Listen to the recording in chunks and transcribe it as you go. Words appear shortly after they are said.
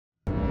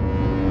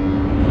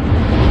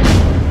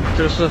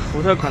这个是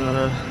福特款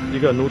的一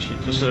个奴体，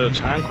这是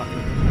长安款。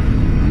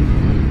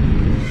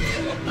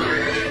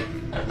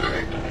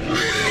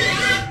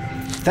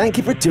Thank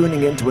you for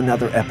tuning in to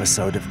another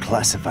episode of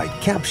Classified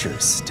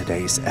Captures.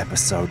 Today's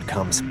episode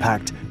comes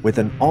packed with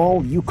an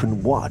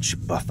all-you-can-watch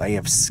buffet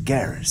of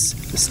scares,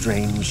 the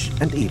strange,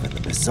 and even the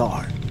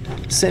bizarre.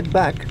 Sit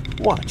back,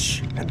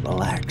 watch, and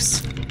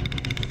relax.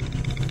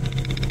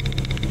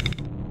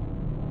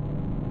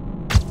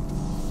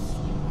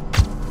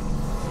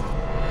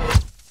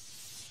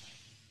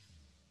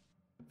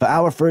 For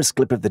our first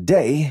clip of the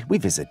day, we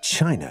visit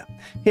China.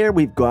 Here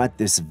we've got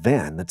this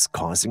van that's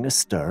causing a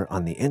stir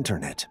on the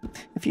internet.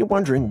 If you're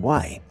wondering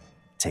why,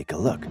 take a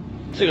look.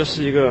 这个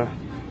是一个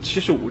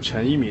75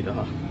乘1米的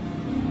哈，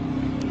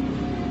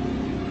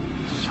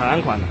长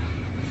安款的，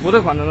福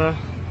特款的呢？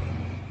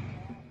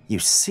 You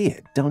see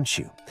it, don't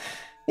you?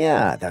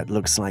 Yeah, that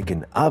looks like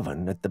an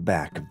oven at the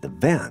back of the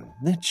van.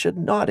 It should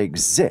not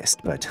exist,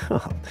 but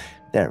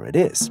there it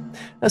is.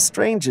 As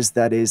strange as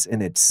that is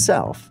in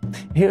itself,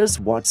 here's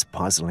what's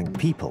puzzling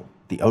people.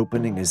 The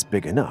opening is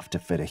big enough to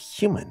fit a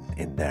human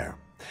in there.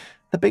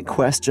 The big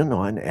question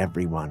on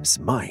everyone's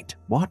mind: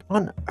 what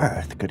on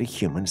earth could a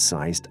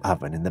human-sized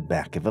oven in the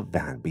back of a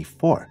van be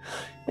for?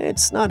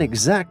 It's not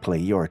exactly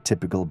your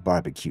typical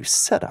barbecue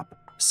setup.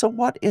 So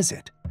what is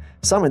it?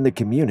 Some in the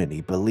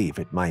community believe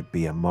it might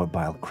be a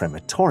mobile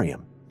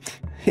crematorium.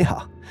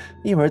 Yeah,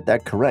 you heard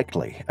that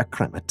correctly, a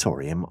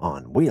crematorium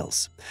on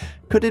wheels.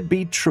 Could it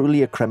be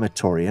truly a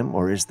crematorium,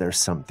 or is there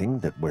something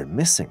that we're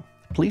missing?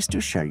 Please do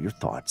share your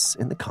thoughts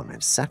in the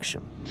comments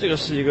section. 这个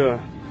是一个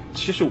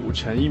75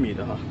乘1米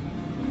的哈，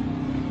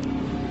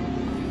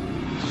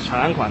长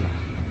安款的，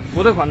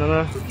福特款的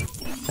呢？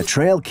 A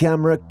trail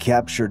camera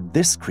captured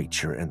this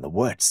creature in the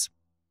woods.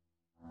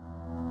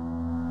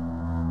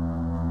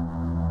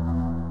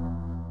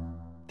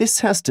 This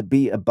has to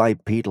be a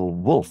bipedal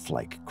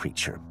wolf-like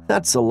creature.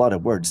 That's a lot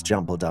of words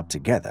jumbled up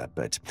together,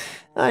 but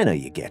I know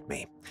you get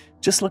me.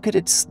 Just look at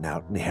its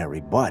snout and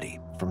hairy body.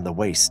 From the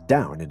waist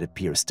down, it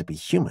appears to be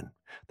human.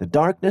 The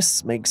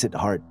darkness makes it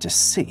hard to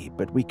see,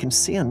 but we can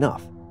see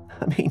enough.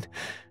 I mean,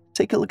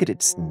 take a look at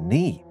its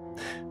knee.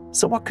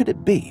 So what could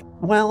it be?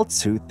 Well,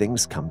 two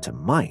things come to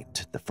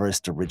mind. The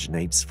first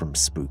originates from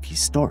spooky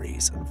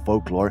stories and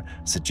folklore,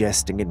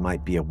 suggesting it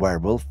might be a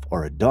werewolf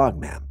or a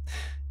dogman.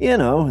 You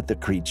know, the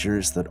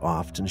creatures that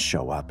often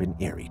show up in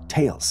eerie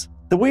tales.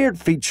 The weird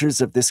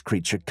features of this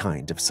creature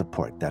kind of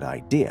support that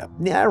idea.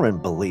 Aaron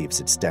believes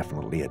it's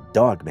definitely a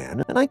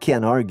dogman, and I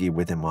can't argue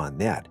with him on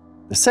that.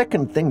 The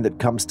second thing that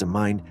comes to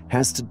mind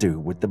has to do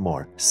with the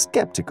more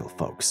skeptical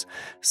folks.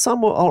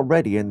 Some were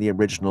already in the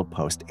original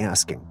post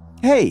asking,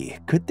 hey,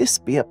 could this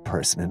be a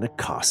person in a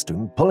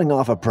costume pulling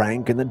off a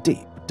prank in the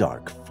deep,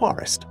 dark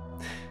forest?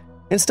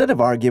 Instead of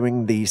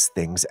arguing these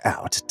things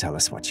out, tell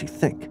us what you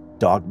think.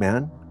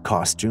 Dogman?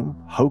 Costume?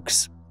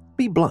 Hoax?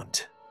 Be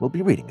blunt. We'll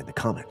be reading in the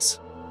comments.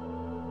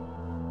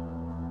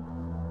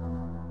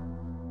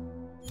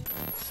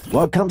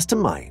 What comes to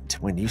mind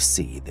when you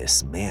see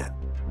this man?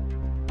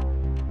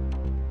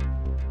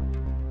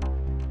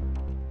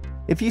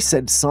 If you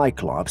said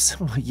Cyclops,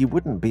 you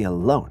wouldn't be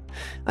alone.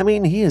 I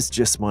mean, he has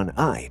just one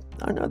eye.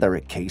 I know there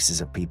are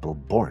cases of people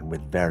born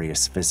with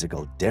various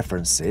physical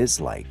differences,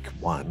 like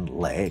one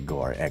leg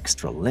or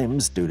extra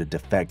limbs due to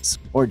defects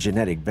or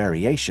genetic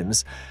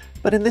variations,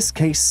 but in this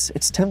case,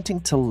 it's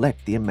tempting to let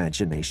the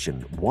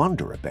imagination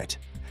wander a bit.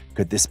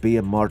 Could this be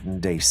a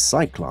modern-day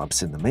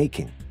Cyclops in the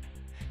making?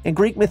 In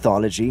Greek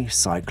mythology,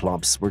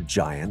 Cyclops were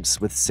giants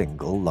with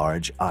single,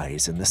 large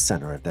eyes in the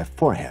center of their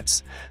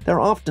foreheads. They're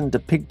often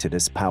depicted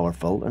as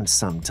powerful and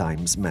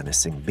sometimes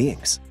menacing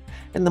beings.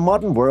 In the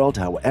modern world,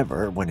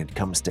 however, when it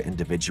comes to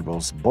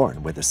individuals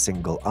born with a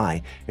single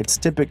eye, it's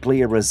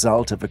typically a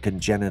result of a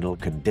congenital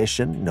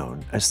condition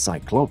known as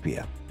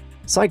cyclopia.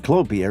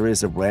 Cyclopia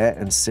is a rare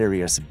and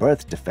serious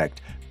birth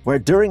defect where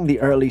during the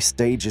early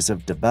stages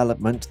of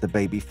development, the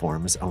baby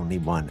forms only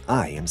one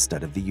eye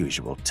instead of the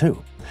usual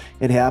two.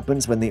 It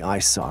happens when the eye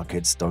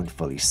sockets don't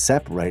fully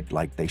separate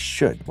like they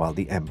should while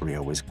the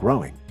embryo is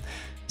growing.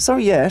 So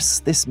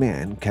yes, this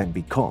man can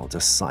be called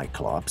a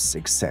Cyclops,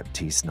 except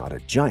he's not a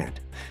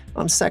giant.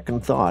 On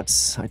second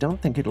thoughts, I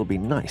don't think it'll be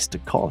nice to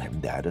call him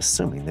that,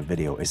 assuming the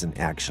video isn't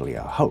actually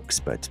a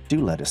hoax, but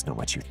do let us know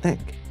what you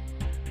think.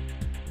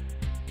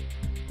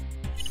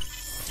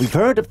 We've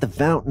heard of the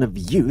Fountain of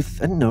Youth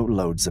and know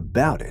loads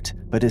about it,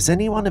 but has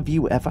any one of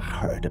you ever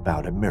heard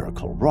about a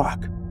miracle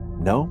rock?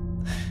 No?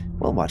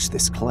 Well, watch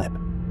this clip.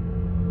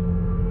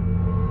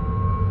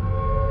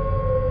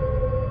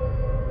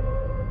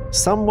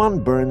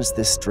 Someone burns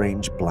this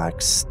strange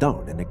black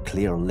stone and a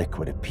clear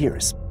liquid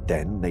appears.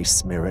 Then they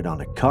smear it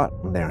on a cut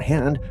in their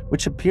hand,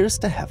 which appears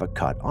to have a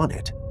cut on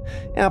it.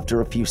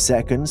 After a few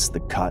seconds,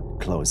 the cut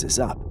closes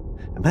up.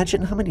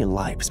 Imagine how many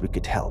lives we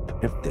could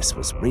help if this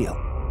was real.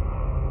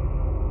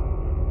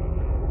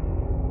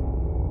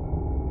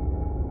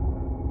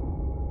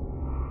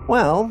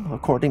 Well,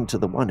 according to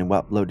the one who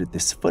uploaded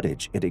this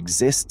footage, it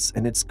exists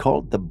and it's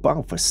called the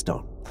Bangfa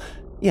Stone.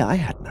 Yeah, I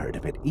hadn't heard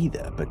of it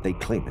either, but they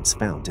claim it's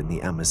found in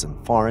the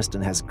Amazon forest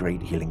and has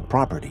great healing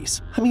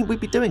properties. I mean, we'd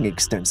be doing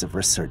extensive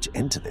research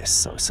into this,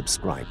 so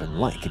subscribe and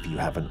like if you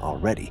haven't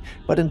already.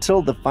 But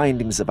until the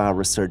findings of our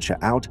research are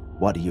out,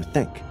 what do you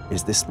think?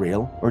 Is this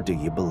real, or do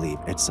you believe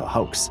it's a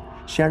hoax?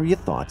 Share your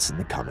thoughts in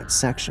the comments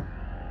section.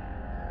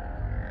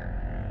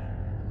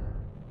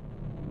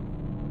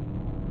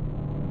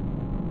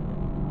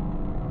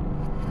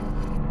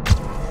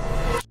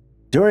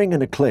 During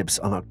an eclipse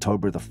on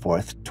October the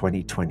 4th,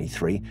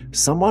 2023,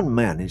 someone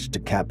managed to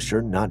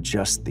capture not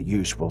just the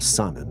usual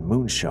sun and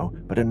moon show,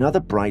 but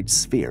another bright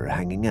sphere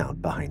hanging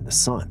out behind the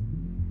sun.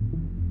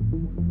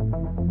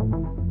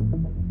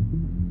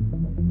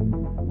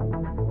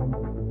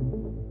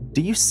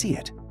 Do you see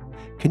it?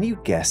 Can you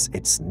guess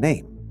its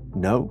name?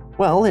 No?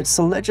 Well, it's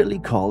allegedly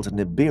called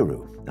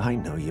Nibiru. I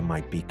know you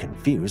might be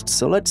confused,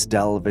 so let's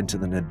delve into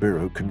the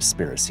Nibiru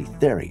conspiracy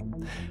theory.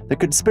 The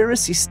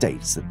conspiracy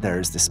states that there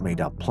is this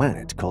made-up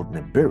planet called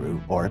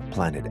Nibiru, or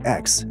Planet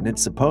X, and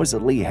it's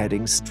supposedly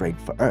heading straight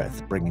for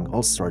Earth, bringing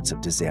all sorts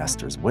of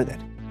disasters with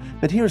it.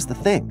 But here's the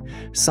thing,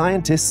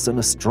 scientists and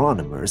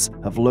astronomers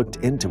have looked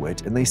into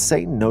it and they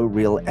say no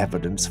real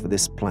evidence for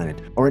this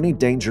planet or any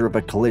danger of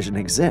a collision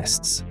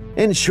exists.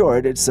 In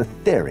short, it's a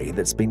theory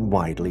that's been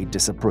widely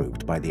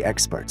disapproved by the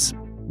experts.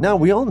 Now,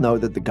 we all know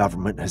that the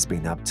government has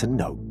been up to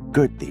no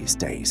good these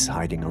days,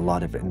 hiding a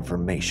lot of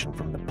information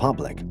from the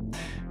public.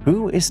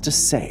 Who is to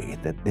say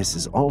that this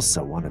is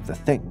also one of the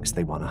things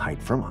they want to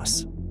hide from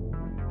us?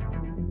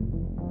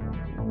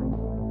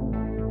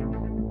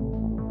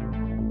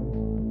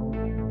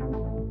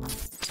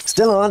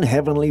 Still on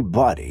heavenly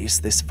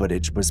bodies, this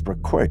footage was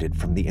recorded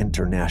from the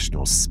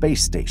International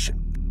Space Station.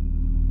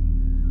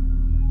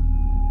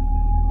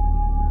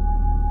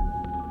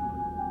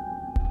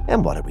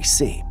 And what do we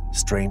see?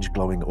 Strange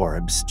glowing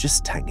orbs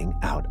just hanging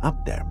out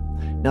up there.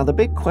 Now the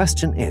big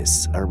question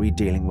is, are we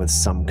dealing with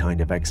some kind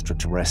of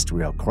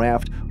extraterrestrial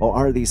craft, or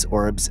are these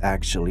orbs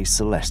actually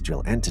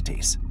celestial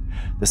entities?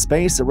 The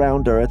space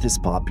around Earth is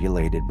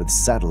populated with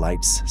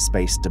satellites,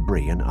 space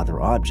debris, and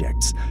other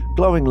objects.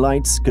 Glowing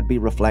lights could be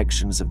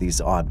reflections of these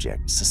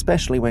objects,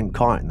 especially when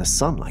caught in the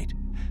sunlight.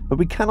 But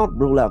we cannot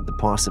rule out the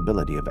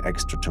possibility of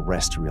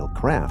extraterrestrial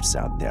crafts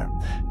out there,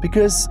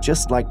 because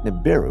just like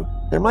Nibiru,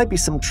 there might be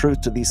some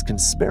truth to these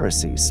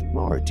conspiracies,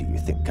 or do you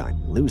think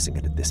I'm losing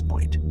it at this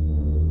point?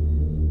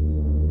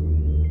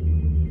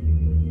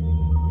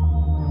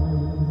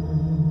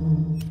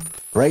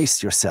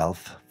 Brace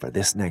yourself for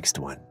this next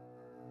one.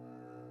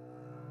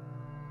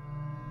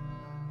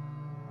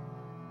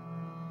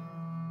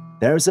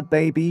 There's a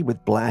baby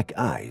with black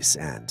eyes,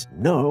 and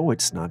no,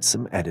 it's not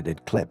some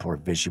edited clip or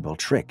visual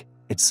trick.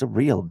 It's a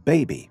real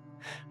baby.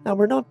 Now,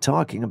 we're not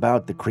talking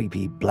about the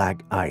creepy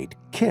black-eyed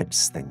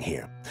kids thing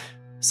here.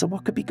 So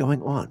what could be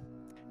going on?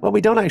 Well,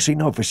 we don't actually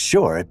know for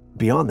sure,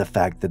 beyond the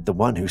fact that the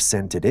one who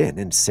sent it in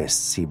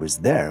insists he was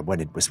there when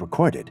it was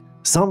recorded.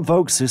 Some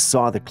folks who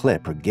saw the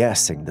clip are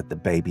guessing that the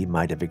baby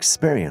might have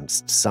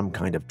experienced some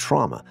kind of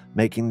trauma,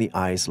 making the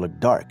eyes look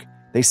dark.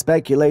 They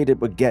speculate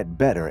it would get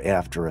better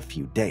after a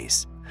few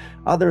days.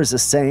 Others are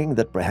saying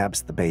that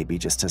perhaps the baby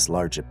just has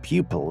larger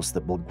pupils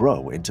that will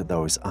grow into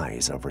those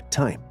eyes over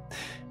time.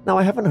 Now,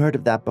 I haven't heard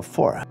of that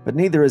before, but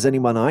neither has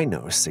anyone I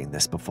know seen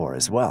this before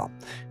as well.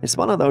 It's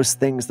one of those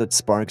things that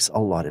sparks a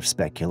lot of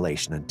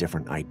speculation and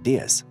different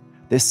ideas.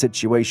 This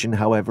situation,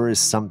 however, is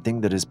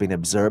something that has been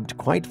observed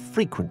quite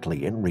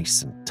frequently in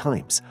recent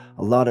times.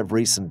 A lot of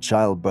recent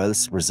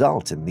childbirths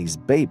result in these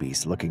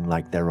babies looking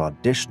like they're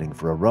auditioning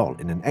for a role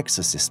in an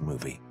Exorcist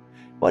movie.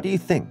 What do you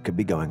think could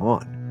be going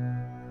on?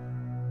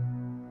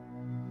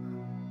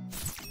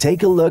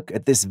 Take a look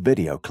at this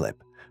video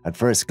clip. At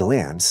first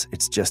glance,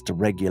 it's just a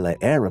regular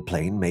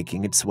aeroplane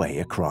making its way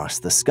across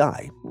the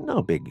sky.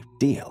 No big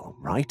deal,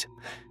 right?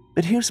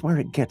 But here's where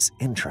it gets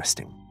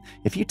interesting.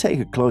 If you take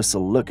a closer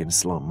look in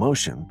slow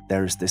motion,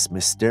 there's this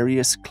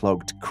mysterious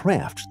cloaked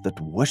craft that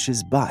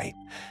whooshes by.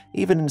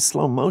 Even in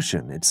slow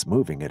motion, it's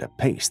moving at a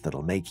pace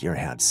that'll make your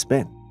head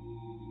spin.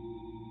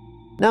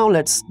 Now,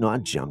 let's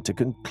not jump to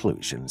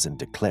conclusions and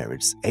declare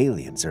it's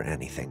aliens or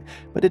anything,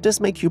 but it does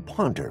make you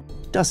ponder,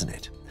 doesn't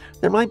it?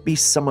 There might be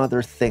some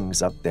other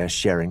things up there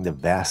sharing the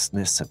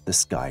vastness of the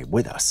sky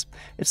with us.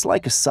 It's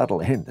like a subtle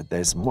hint that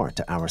there's more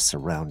to our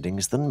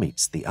surroundings than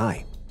meets the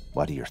eye.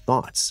 What are your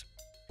thoughts?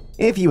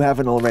 If you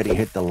haven't already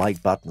hit the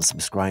like button,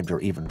 subscribed, or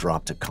even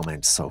dropped a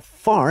comment so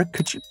far,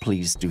 could you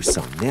please do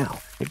so now?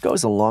 It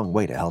goes a long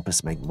way to help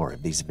us make more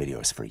of these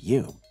videos for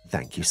you.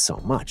 Thank you so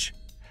much.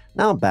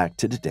 Now back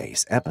to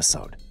today's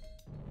episode.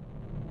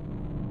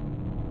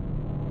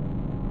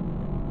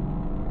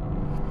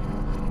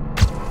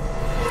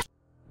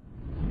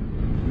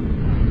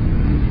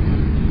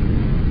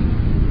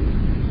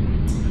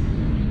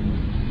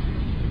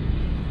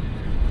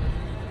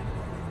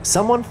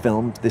 Someone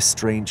filmed this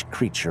strange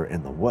creature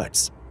in the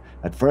woods.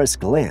 At first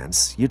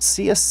glance, you'd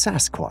see a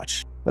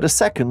Sasquatch, but a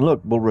second look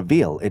will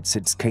reveal it's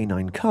its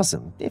canine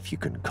cousin, if you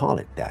can call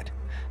it that.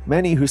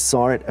 Many who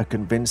saw it are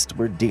convinced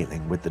we're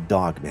dealing with the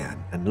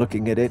Dogman, and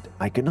looking at it,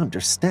 I can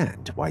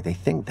understand why they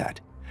think that.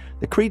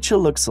 The creature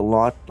looks a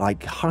lot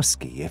like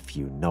husky, if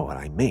you know what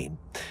I mean.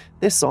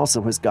 This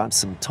also has got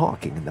some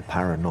talking in the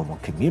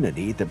paranormal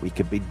community that we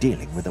could be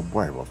dealing with a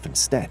werewolf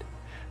instead.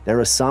 There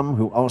are some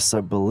who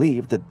also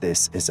believe that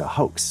this is a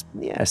hoax.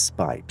 Yes,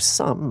 by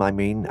some, I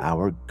mean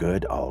our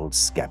good old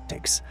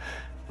skeptics.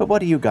 But what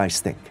do you guys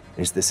think?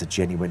 Is this a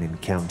genuine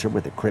encounter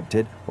with a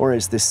cryptid, or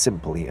is this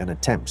simply an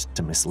attempt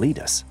to mislead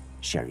us?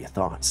 Share your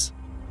thoughts.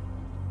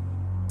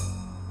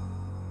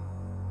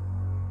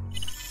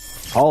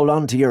 Hold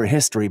on to your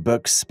history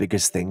books,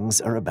 because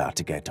things are about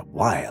to get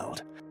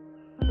wild.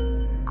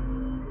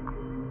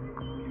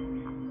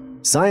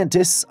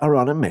 Scientists are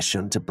on a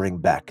mission to bring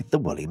back the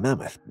woolly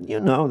mammoth. You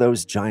know,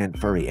 those giant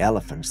furry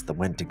elephants that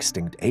went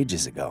extinct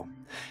ages ago.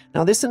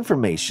 Now, this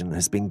information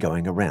has been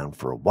going around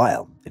for a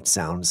while. It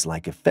sounds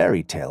like a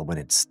fairy tale when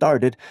it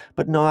started,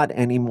 but not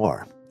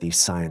anymore. These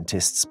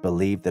scientists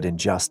believe that in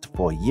just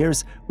 4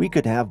 years, we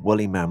could have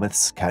woolly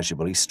mammoths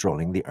casually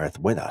strolling the earth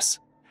with us.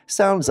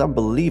 Sounds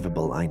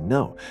unbelievable, I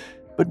know.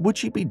 But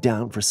would you be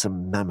down for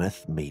some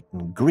mammoth meet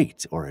and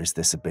greet, or is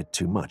this a bit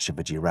too much of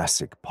a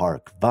Jurassic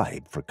Park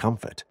vibe for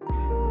comfort?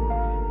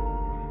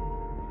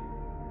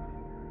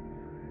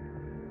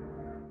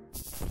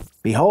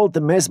 Behold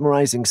the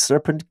mesmerizing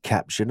serpent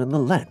captured in the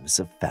lens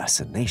of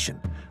fascination,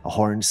 a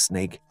horned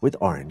snake with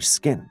orange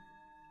skin.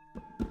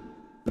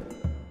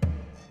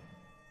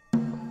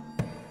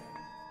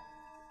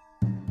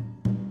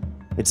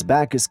 Its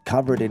back is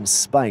covered in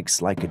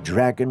spikes like a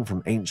dragon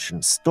from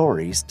ancient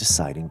stories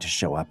deciding to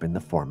show up in the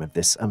form of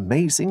this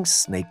amazing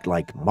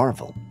snake-like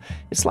marvel.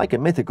 It's like a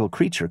mythical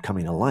creature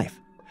coming to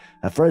life.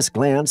 At first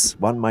glance,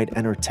 one might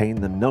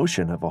entertain the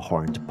notion of a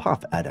horned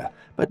puff adder,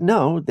 but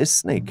no, this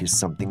snake is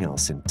something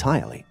else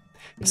entirely.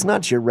 It's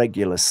not your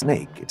regular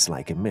snake, it's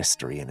like a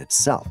mystery in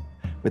itself.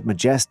 With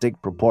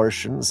majestic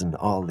proportions and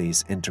all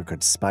these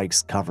intricate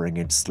spikes covering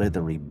its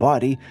slithery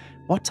body,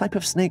 what type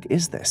of snake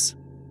is this?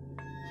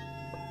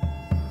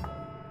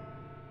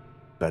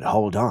 But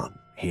hold on,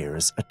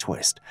 here's a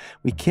twist.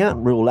 We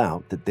can't rule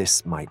out that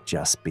this might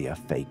just be a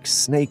fake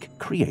snake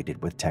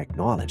created with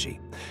technology.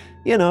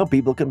 You know,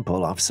 people can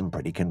pull off some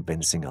pretty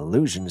convincing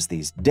illusions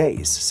these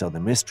days, so the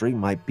mystery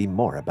might be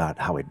more about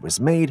how it was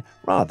made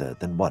rather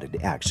than what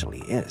it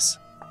actually is.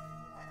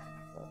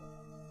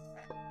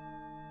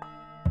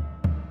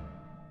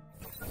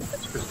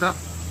 Está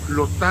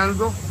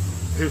flotando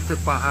este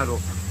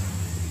pájaro.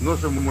 No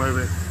se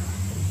mueve.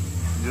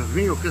 Dios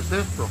mío, ¿qué es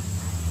esto?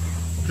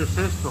 ¿Qué es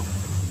esto?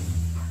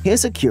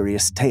 Here's a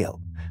curious tale.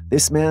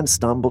 This man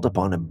stumbled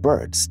upon a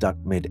bird stuck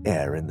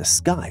mid-air in the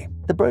sky.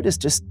 The bird is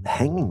just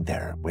hanging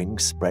there,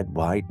 wings spread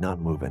wide, not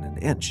moving an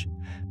inch.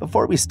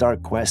 Before we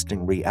start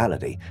questioning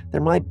reality, there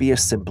might be a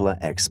simpler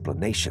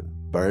explanation.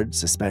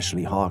 Birds,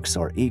 especially hawks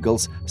or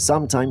eagles,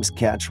 sometimes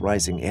catch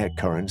rising air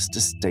currents to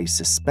stay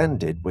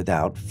suspended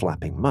without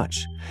flapping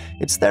much.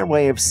 It's their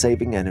way of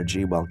saving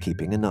energy while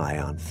keeping an eye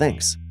on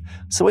things.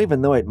 So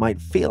even though it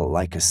might feel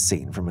like a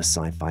scene from a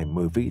sci-fi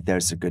movie,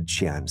 there's a good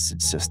chance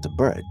it's just a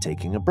bird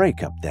taking a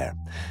break up there.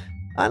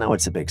 I know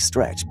it's a big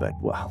stretch, but,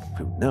 well,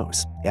 who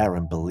knows?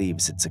 Aaron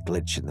believes it's a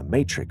glitch in the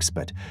Matrix,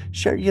 but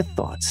share your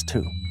thoughts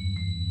too.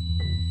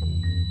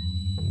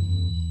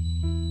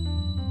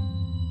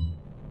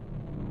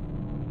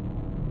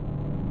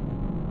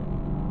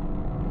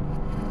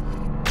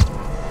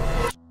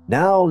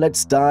 Now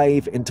let's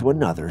dive into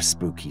another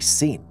spooky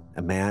scene.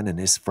 A man and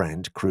his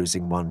friend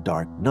cruising one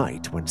dark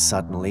night when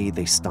suddenly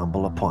they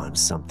stumble upon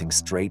something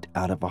straight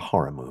out of a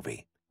horror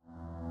movie.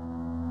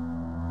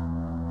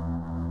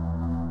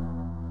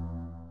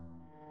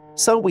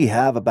 So we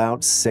have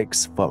about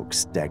 6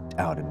 folks decked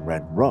out in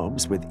red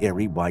robes with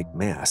eerie white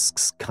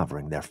masks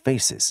covering their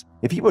faces.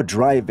 If you were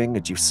driving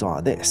and you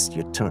saw this,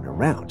 you'd turn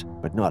around,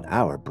 but not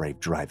our brave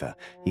driver.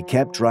 He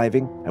kept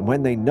driving, and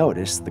when they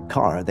noticed the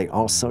car, they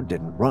also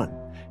didn't run.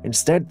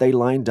 Instead, they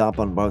lined up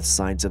on both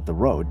sides of the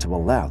road to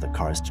allow the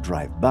cars to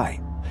drive by.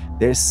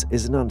 This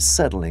is an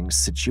unsettling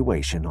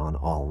situation on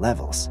all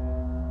levels.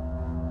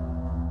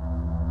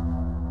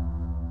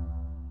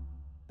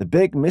 The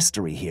big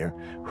mystery here,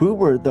 who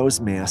were those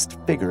masked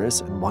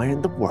figures and why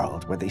in the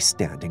world were they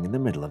standing in the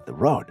middle of the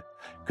road?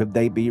 Could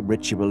they be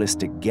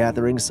ritualistic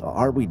gatherings, or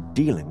are we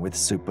dealing with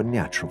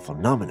supernatural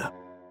phenomena?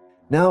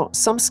 Now,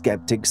 some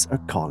skeptics are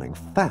calling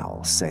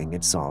foul, saying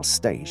it's all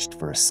staged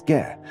for a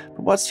scare.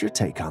 But what's your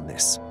take on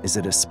this? Is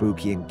it a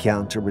spooky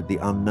encounter with the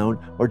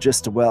unknown, or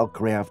just a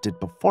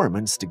well-crafted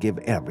performance to give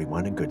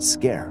everyone a good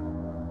scare?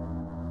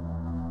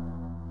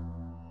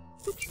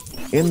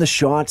 In the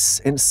shots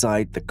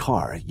inside the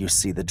car, you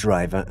see the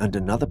driver and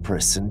another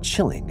person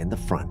chilling in the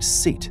front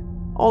seat.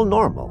 All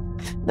normal.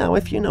 Now,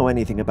 if you know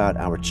anything about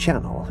our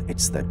channel,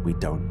 it's that we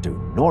don't do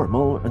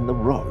normal and the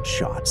road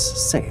shots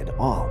say it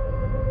all.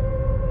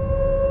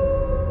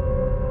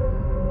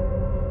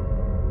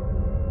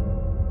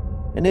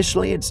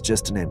 Initially, it's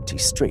just an empty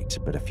street,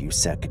 but a few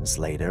seconds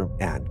later,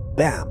 and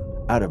bam!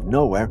 Out of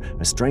nowhere,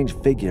 a strange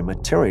figure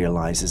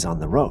materializes on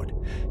the road.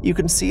 You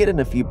can see it in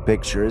a few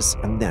pictures,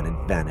 and then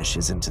it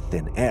vanishes into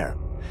thin air.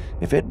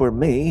 If it were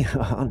me,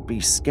 I'd be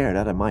scared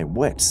out of my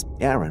wits.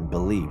 Aaron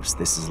believes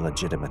this is a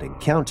legitimate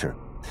encounter.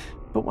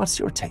 But what's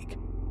your take?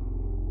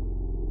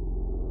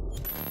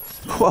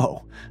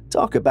 Whoa,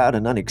 talk about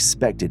an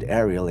unexpected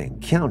aerial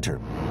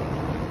encounter.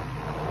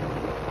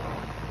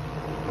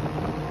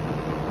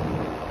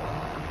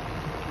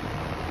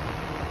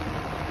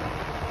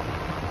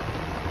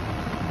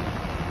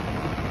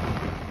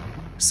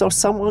 So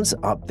someone's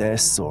up there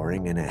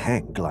soaring in a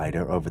hang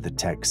glider over the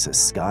Texas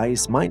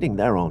skies, minding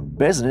their own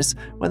business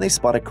when they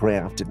spot a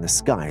craft in the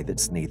sky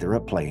that's neither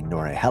a plane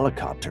nor a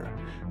helicopter.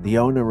 The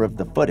owner of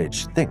the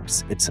footage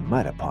thinks it's a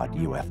Metapod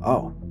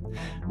UFO.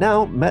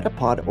 Now,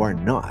 Metapod or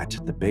not,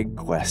 the big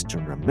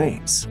question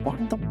remains, what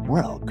in the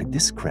world could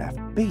this craft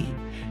be?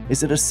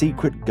 Is it a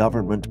secret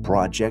government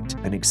project,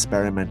 an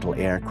experimental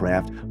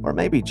aircraft, or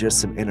maybe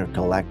just some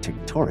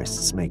intergalactic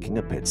tourists making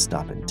a pit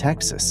stop in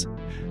Texas?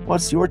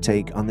 What's your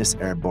take on this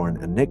airborne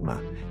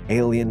enigma?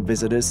 Alien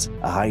visitors,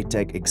 a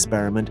high-tech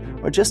experiment,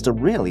 or just a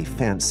really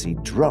fancy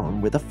drone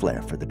with a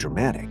flair for the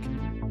dramatic?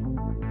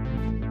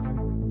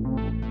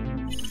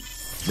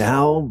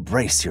 Now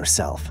brace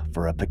yourself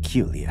for a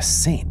peculiar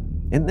scene.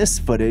 In this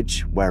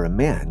footage, where a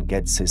man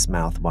gets his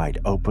mouth wide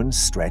open,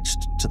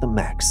 stretched to the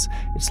max,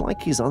 it's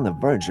like he's on the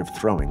verge of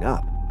throwing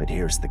up. But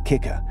here's the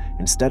kicker.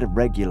 Instead of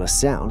regular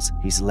sounds,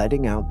 he's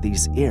letting out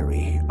these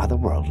eerie,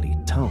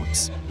 otherworldly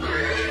tones.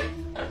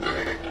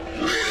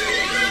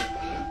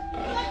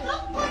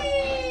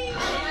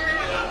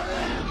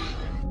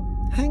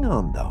 Hang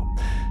on, though,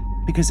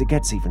 because it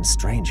gets even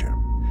stranger.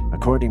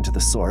 According to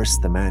the source,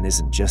 the man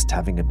isn't just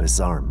having a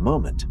bizarre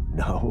moment.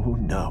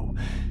 No.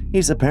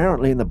 He's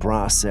apparently in the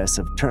process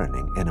of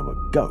turning into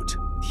a goat.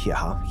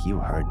 Yeah, you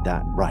heard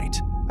that right.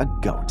 A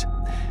goat.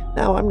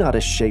 Now, I'm not a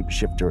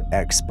shapeshifter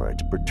expert,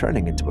 but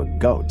turning into a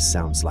goat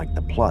sounds like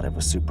the plot of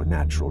a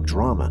supernatural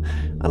drama,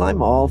 and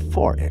I'm all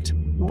for it.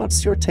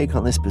 What's your take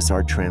on this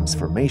bizarre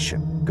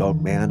transformation?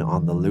 Goat man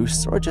on the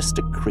loose, or just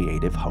a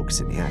creative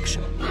hoax in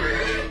action?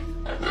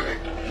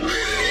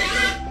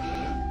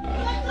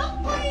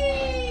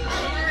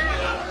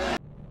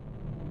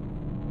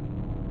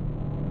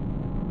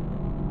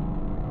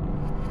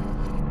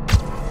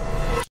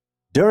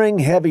 During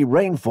heavy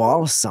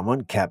rainfall,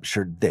 someone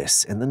captured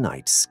this in the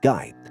night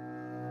sky.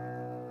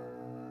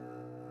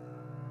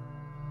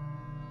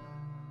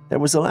 There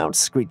was a loud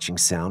screeching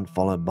sound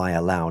followed by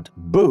a loud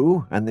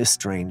boo and this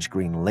strange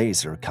green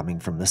laser coming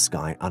from the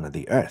sky under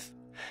the earth.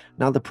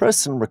 Now, the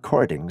person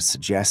recording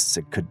suggests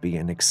it could be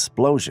an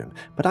explosion,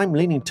 but I'm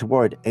leaning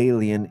toward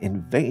alien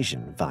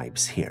invasion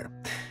vibes here.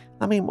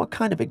 I mean, what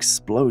kind of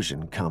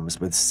explosion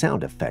comes with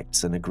sound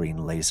effects and a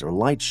green laser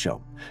light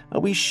show? Are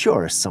we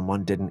sure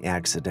someone didn't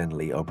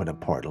accidentally open a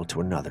portal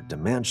to another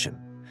dimension?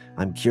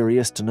 I'm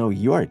curious to know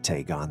your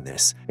take on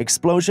this.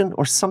 Explosion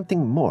or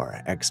something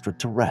more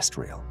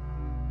extraterrestrial?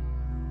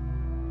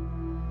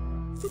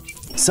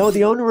 So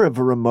the owner of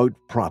a remote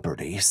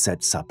property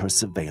sets up her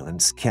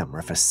surveillance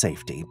camera for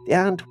safety,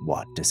 and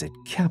what does it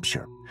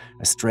capture?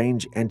 A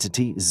strange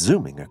entity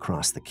zooming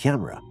across the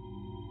camera.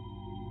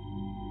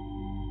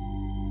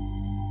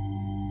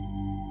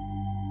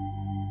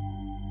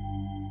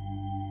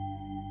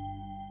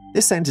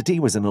 This entity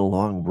was in a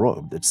long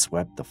robe that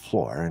swept the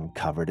floor and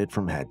covered it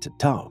from head to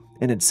toe.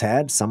 In its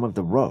head, some of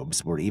the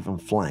robes were even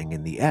flying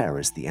in the air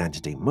as the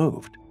entity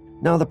moved.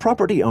 Now, the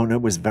property owner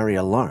was very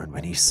alarmed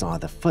when he saw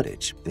the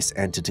footage. This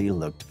entity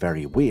looked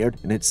very weird,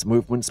 and its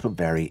movements were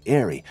very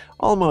eerie,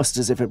 almost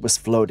as if it was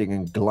floating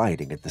and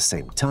gliding at the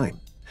same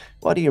time.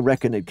 What do you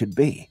reckon it could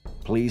be?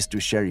 Please do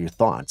share your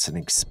thoughts and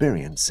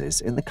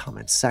experiences in the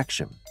comments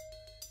section.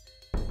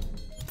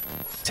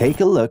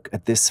 Take a look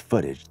at this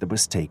footage that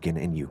was taken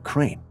in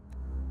Ukraine.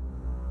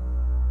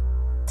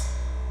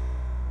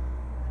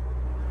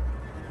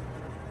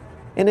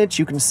 In it,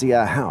 you can see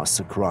a house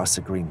across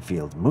a green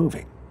field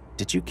moving.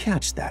 Did you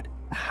catch that?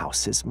 A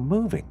house is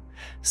moving.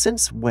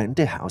 Since when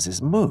do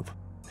houses move?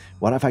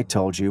 What if I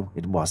told you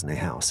it wasn't a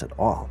house at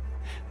all?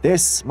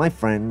 This, my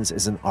friends,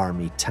 is an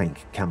army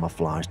tank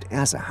camouflaged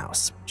as a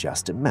house.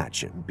 Just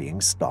imagine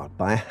being stalked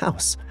by a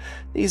house.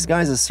 These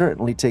guys are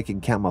certainly taking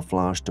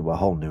camouflage to a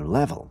whole new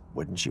level,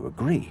 wouldn't you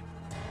agree?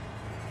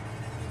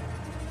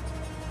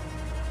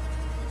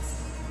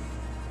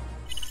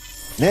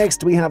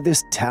 Next, we have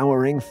this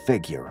towering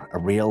figure, a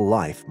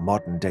real-life,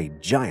 modern-day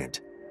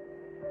giant.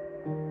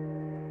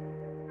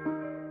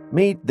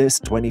 Meet this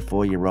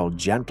 24-year-old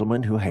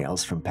gentleman who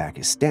hails from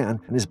Pakistan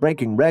and is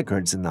breaking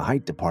records in the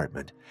height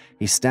department.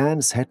 He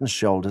stands head and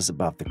shoulders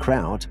above the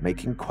crowd,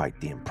 making quite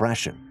the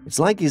impression. It's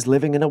like he's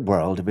living in a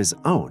world of his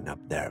own up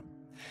there.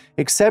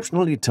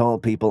 Exceptionally tall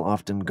people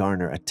often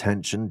garner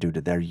attention due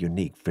to their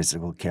unique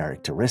physical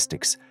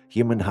characteristics.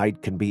 Human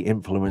height can be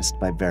influenced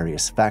by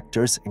various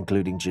factors,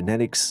 including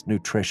genetics,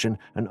 nutrition,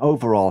 and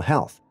overall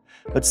health.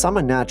 But some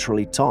are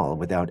naturally tall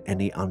without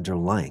any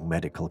underlying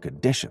medical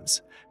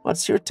conditions.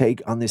 What's your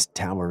take on this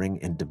towering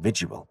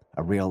individual?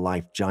 A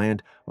real-life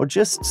giant, or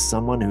just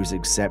someone who's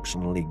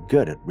exceptionally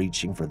good at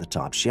reaching for the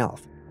top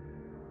shelf?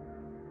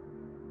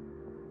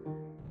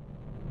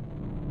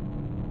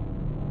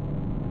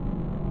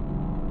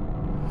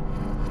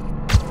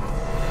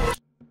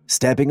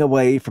 Stepping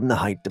away from the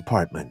height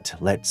department,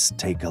 let's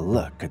take a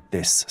look at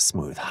this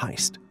smooth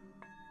heist.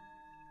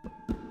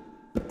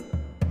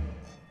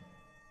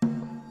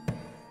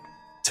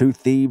 Two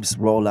thieves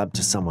roll up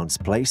to someone's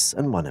place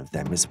and one of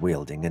them is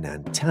wielding an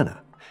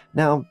antenna.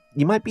 Now,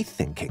 you might be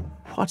thinking,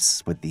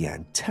 what's with the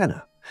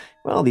antenna?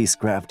 Well, these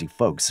crafty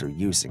folks are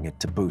using it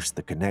to boost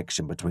the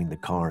connection between the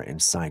car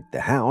inside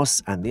the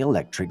house and the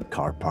electric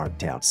car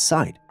parked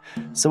outside.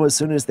 So as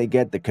soon as they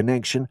get the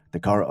connection, the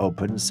car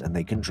opens and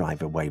they can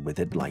drive away with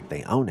it like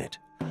they own it.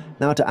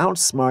 Now, to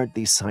outsmart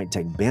these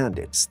high-tech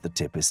bandits, the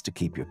tip is to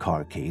keep your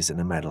car keys in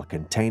a metal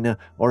container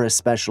or a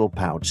special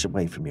pouch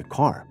away from your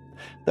car.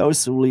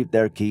 Those who leave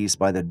their keys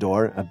by the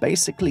door are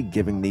basically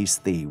giving these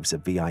thieves a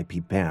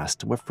VIP pass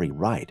to a free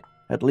ride.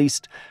 At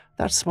least,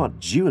 that's what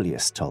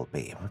Julius told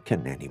me.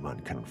 Can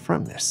anyone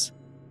confirm this?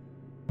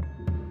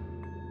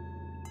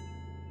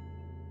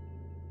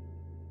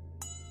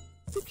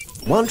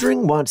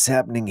 Wondering what's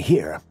happening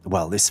here?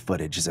 Well, this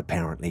footage is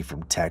apparently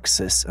from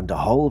Texas, and the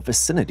whole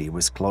vicinity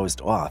was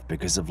closed off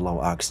because of low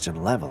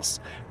oxygen levels.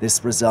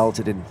 This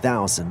resulted in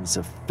thousands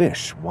of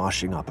fish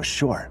washing up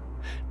ashore.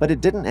 But it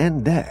didn't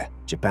end there.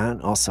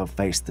 Japan also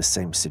faced the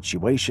same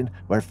situation,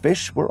 where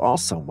fish were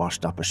also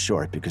washed up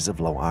ashore because of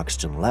low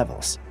oxygen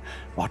levels.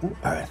 What on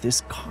earth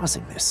is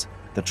causing this?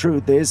 The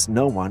truth is,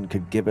 no one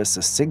could give us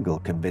a single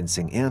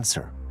convincing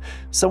answer.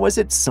 So is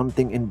it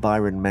something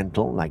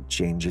environmental, like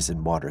changes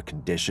in water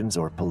conditions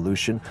or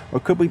pollution, or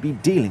could we be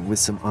dealing with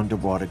some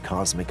underwater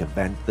cosmic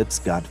event that's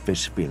got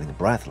fish feeling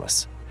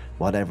breathless?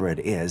 Whatever it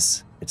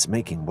is, it's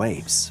making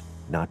waves,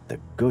 not the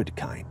good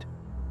kind.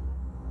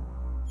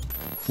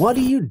 What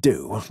do you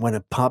do when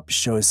a pup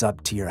shows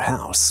up to your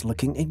house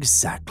looking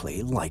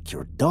exactly like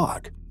your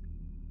dog?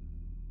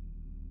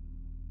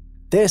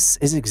 This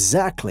is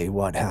exactly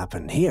what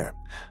happened here.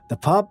 The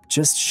pup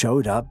just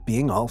showed up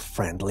being all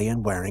friendly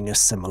and wearing a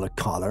similar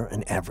collar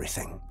and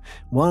everything.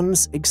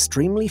 One's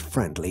extremely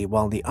friendly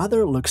while the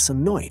other looks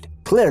annoyed.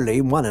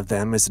 Clearly, one of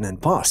them is an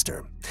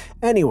imposter.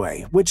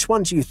 Anyway, which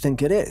one do you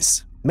think it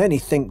is? Many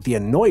think the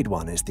annoyed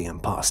one is the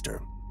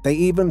imposter. They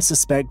even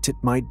suspect it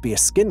might be a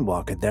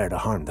skinwalker there to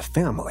harm the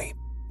family.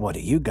 What do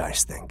you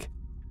guys think?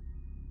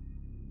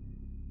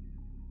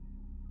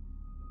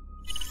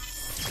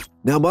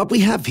 Now, what we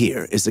have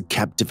here is a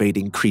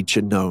captivating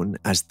creature known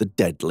as the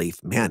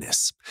deadleaf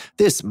mantis.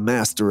 This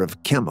master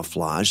of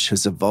camouflage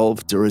has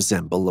evolved to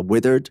resemble a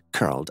withered,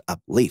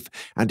 curled-up leaf,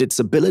 and its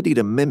ability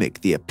to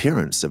mimic the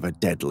appearance of a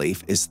dead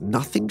leaf is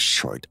nothing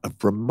short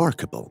of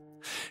remarkable.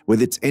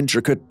 With its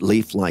intricate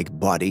leaf-like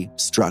body,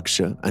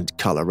 structure, and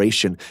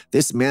coloration,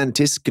 this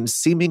mantis can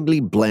seemingly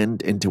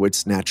blend into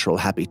its natural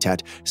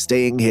habitat,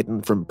 staying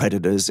hidden from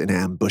predators and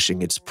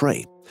ambushing its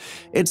prey.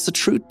 It's a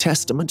true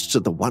testament to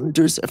the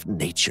wonders of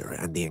nature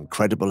and the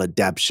incredible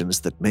adaptations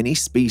that many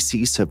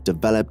species have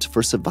developed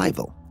for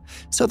survival.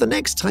 So the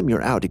next time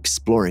you're out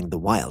exploring the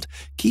wild,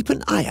 keep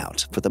an eye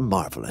out for the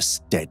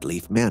marvelous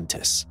deadleaf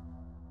mantis.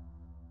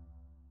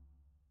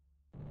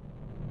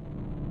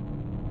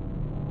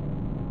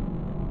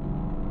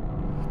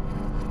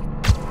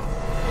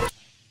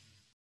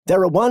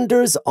 There are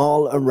wonders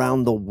all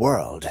around the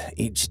world.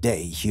 Each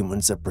day,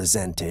 humans are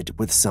presented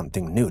with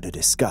something new to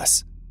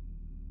discuss.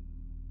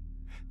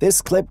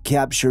 This clip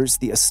captures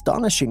the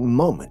astonishing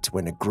moment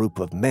when a group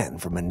of men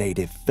from a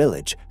native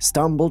village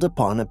stumbled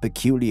upon a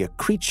peculiar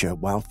creature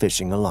while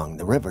fishing along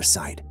the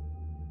riverside.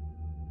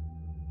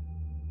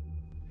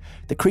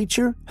 The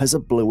creature has a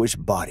bluish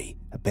body,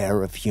 a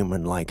pair of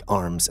human-like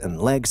arms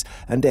and legs,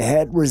 and a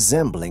head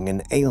resembling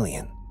an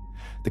alien.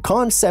 The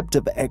concept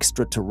of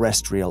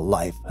extraterrestrial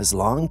life has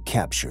long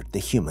captured the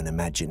human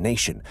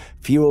imagination,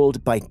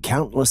 fueled by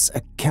countless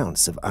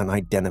accounts of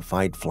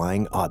unidentified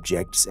flying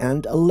objects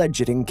and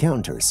alleged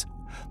encounters.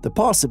 The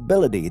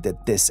possibility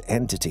that this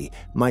entity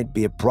might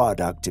be a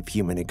product of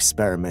human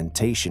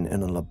experimentation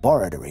in a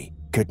laboratory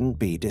couldn't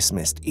be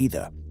dismissed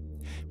either.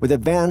 With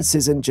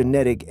advances in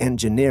genetic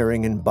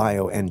engineering and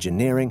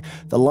bioengineering,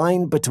 the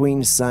line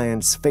between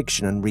science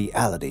fiction and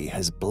reality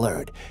has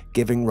blurred,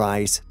 giving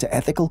rise to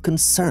ethical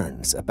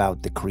concerns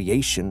about the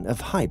creation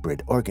of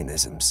hybrid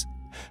organisms.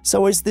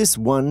 So is this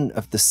one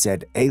of the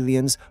said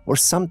aliens or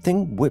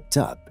something whipped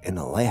up in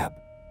a lab?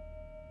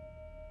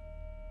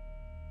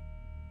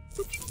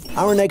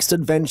 Our next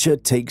adventure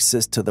takes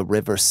us to the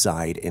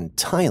riverside in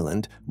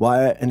Thailand,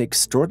 where an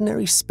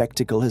extraordinary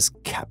spectacle has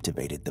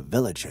captivated the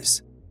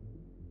villagers.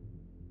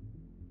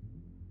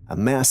 A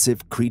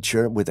massive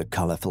creature with a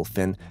colorful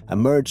fin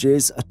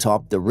emerges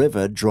atop the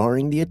river,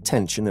 drawing the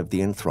attention of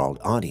the enthralled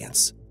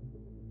audience.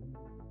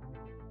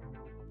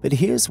 But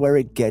here's where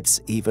it gets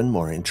even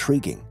more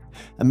intriguing.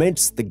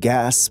 Amidst the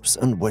gasps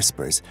and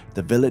whispers,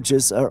 the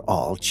villagers are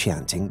all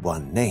chanting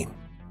one name: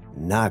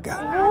 Naga.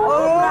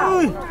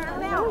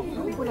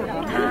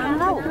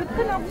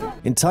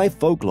 In Thai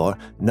folklore,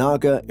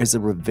 Naga is a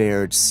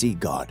revered sea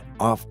god,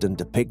 often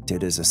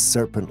depicted as a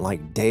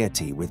serpent-like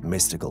deity with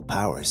mystical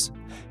powers.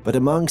 But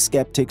among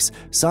skeptics,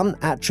 some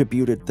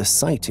attributed the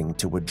sighting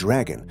to a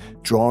dragon,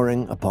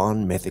 drawing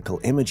upon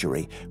mythical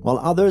imagery, while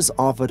others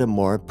offered a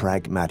more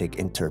pragmatic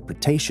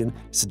interpretation,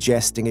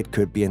 suggesting it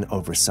could be an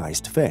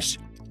oversized fish.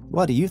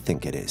 What do you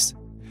think it is?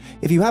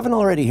 If you haven't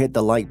already hit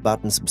the like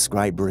button,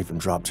 subscribe, or even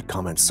dropped a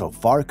comment so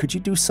far, could you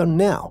do so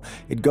now?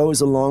 It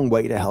goes a long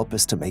way to help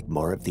us to make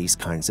more of these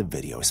kinds of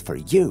videos for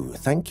you.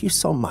 Thank you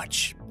so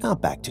much. Now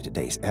back to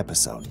today's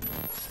episode.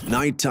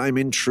 Nighttime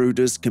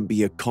intruders can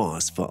be a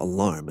cause for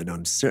alarm and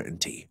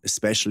uncertainty,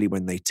 especially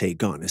when they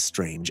take on a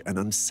strange and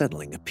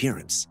unsettling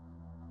appearance.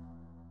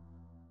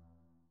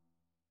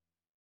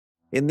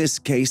 In this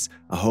case,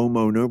 a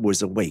homeowner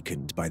was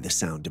awakened by the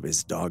sound of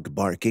his dog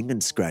barking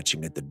and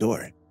scratching at the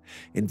door.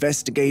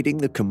 Investigating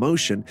the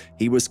commotion,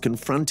 he was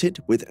confronted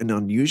with an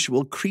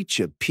unusual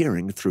creature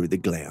peering through the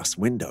glass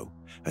window,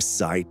 a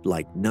sight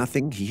like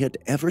nothing he had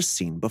ever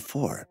seen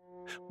before.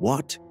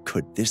 What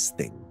could this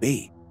thing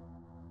be?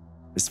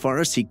 As far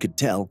as he could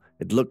tell,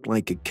 it looked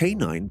like a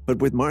canine, but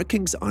with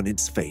markings on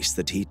its face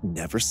that he'd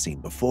never seen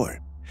before.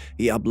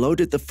 He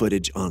uploaded the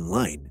footage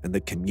online, and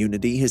the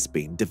community has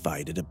been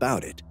divided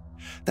about it.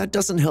 That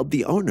doesn't help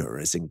the owner,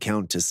 as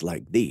encounters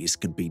like these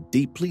can be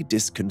deeply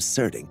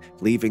disconcerting,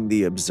 leaving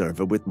the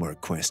observer with more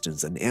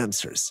questions than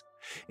answers.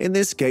 In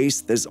this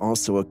case, there's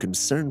also a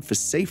concern for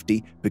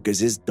safety because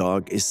his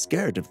dog is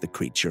scared of the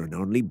creature and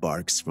only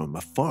barks from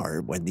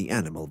afar when the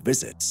animal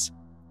visits.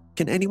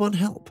 Can anyone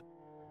help?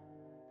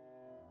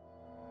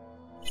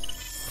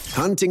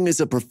 Hunting is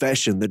a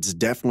profession that's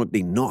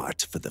definitely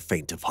not for the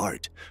faint of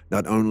heart.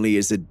 Not only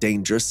is it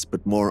dangerous,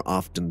 but more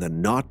often than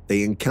not,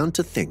 they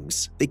encounter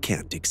things they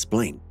can't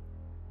explain.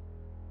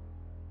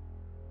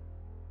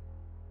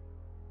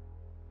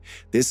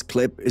 This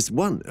clip is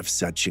one of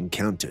such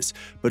encounters,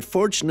 but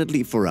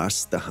fortunately for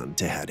us, the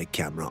hunter had a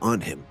camera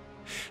on him.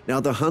 Now,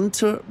 the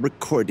hunter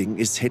recording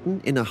is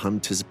hidden in a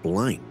hunter's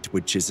blind,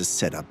 which is a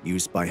setup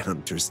used by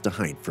hunters to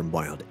hide from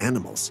wild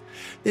animals.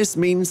 This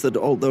means that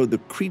although the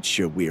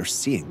creature we are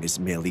seeing is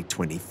merely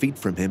 20 feet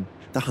from him,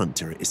 the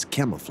hunter is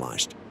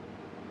camouflaged.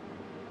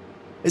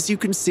 As you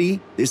can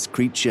see, this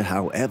creature,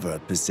 however,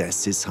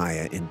 possesses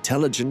higher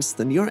intelligence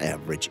than your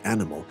average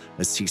animal,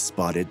 as he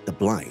spotted the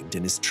blind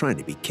and is trying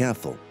to be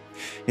careful.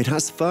 It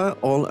has fur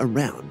all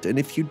around, and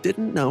if you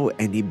didn't know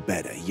any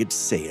better, you'd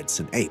say it's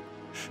an ape.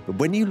 But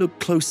when you look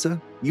closer,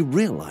 you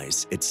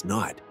realize it's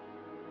not.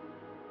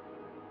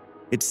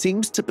 It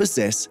seems to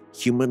possess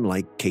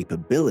human-like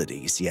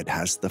capabilities, yet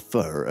has the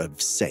fur of,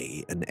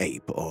 say, an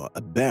ape or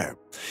a bear.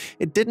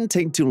 It didn't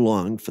take too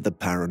long for the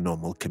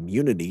paranormal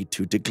community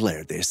to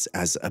declare this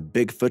as a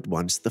Bigfoot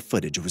once the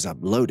footage was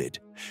uploaded.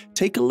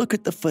 Take a look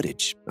at the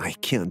footage. I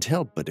can't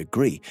help but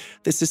agree.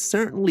 This is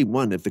certainly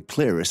one of the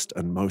clearest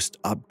and most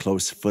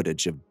up-close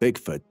footage of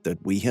Bigfoot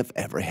that we have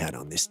ever had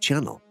on this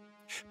channel.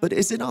 But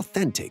is it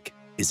authentic?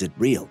 Is it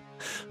real?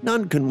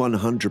 None can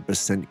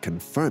 100%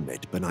 confirm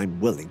it, but I'm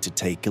willing to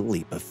take a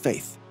leap of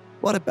faith.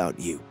 What about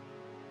you?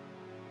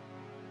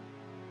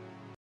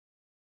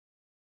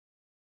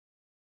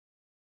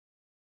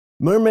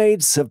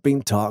 Mermaids have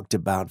been talked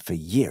about for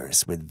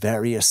years, with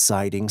various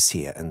sightings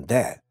here and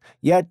there.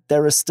 Yet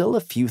there are still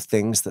a few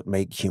things that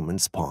make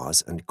humans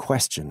pause and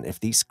question if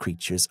these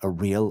creatures are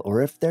real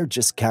or if they're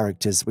just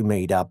characters we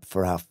made up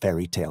for our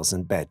fairy tales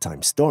and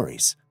bedtime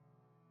stories.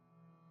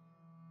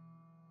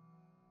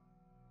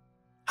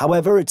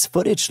 However, it's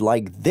footage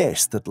like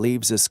this that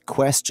leaves us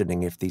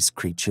questioning if these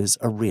creatures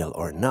are real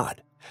or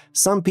not.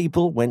 Some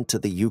people went to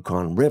the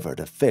Yukon River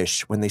to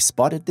fish when they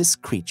spotted this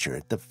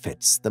creature that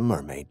fits the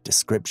mermaid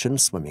description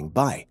swimming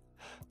by.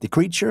 The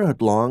creature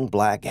had long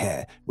black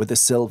hair with a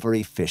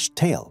silvery fish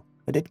tail,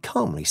 and it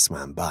calmly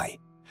swam by.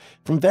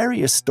 From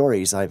various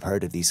stories I've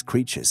heard of these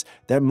creatures,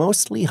 they're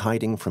mostly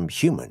hiding from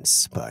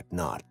humans, but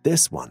not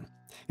this one.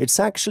 It's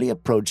actually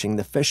approaching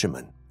the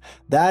fishermen.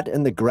 That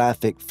and the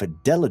graphic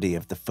fidelity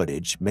of the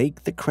footage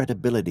make the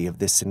credibility of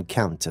this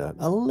encounter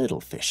a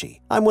little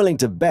fishy. I'm willing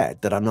to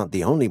bet that I'm not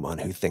the only one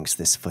who thinks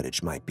this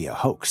footage might be a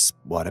hoax.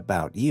 What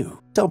about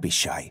you? Don't be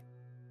shy.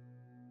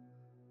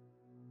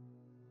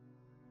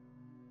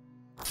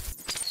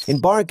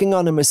 Embarking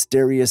on a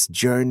mysterious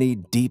journey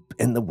deep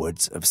in the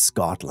woods of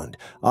Scotland,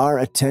 our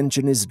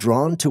attention is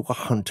drawn to a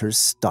hunter's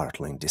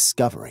startling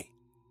discovery.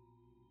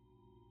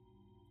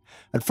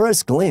 At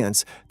first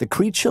glance, the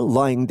creature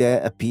lying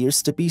there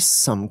appears to be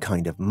some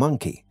kind of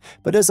monkey,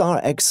 but as our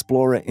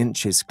explorer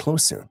inches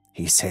closer,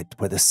 he's hit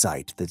with a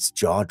sight that's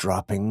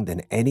jaw-dropping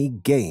than any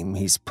game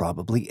he's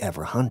probably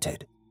ever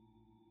hunted.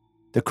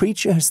 The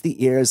creature has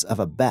the ears of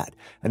a bat,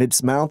 and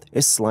its mouth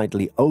is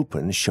slightly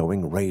open,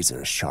 showing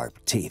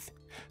razor-sharp teeth.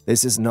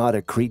 This is not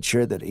a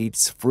creature that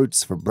eats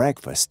fruits for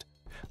breakfast.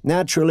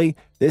 Naturally,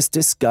 this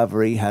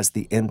discovery has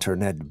the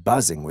internet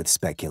buzzing with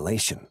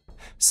speculation.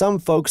 Some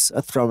folks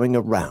are throwing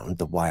around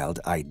the wild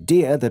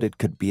idea that it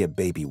could be a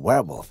baby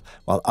werewolf,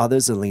 while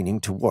others are leaning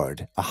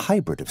toward a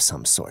hybrid of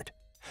some sort.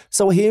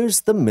 So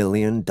here's the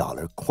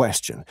million-dollar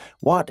question.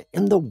 What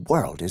in the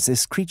world is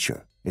this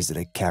creature? Is it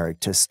a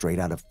character straight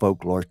out of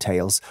folklore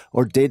tales,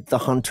 or did the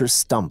hunter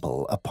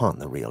stumble upon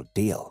the real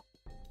deal?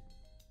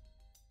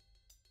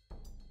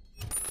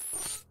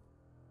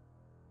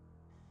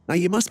 Now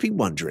you must be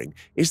wondering,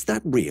 is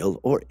that real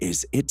or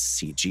is it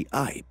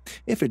CGI?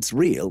 If it's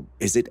real,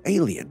 is it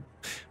alien?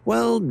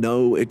 Well,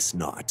 no, it's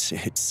not.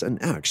 It's an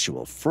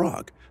actual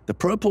frog. The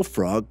purple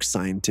frog,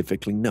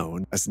 scientifically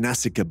known as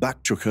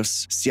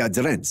Nasicabatrachus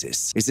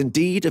siadrensis, is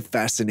indeed a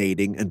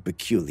fascinating and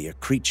peculiar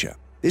creature.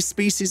 This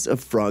species of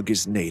frog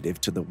is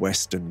native to the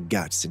Western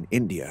Ghats in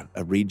India,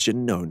 a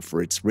region known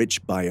for its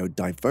rich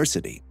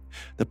biodiversity.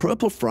 The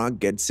purple frog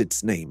gets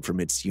its name from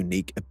its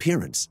unique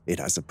appearance. It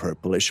has a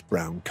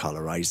purplish-brown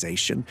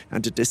colorization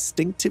and a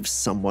distinctive,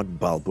 somewhat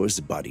bulbous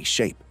body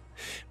shape.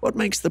 What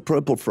makes the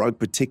purple frog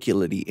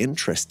particularly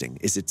interesting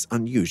is its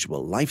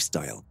unusual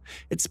lifestyle.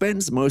 It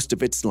spends most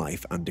of its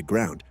life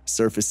underground,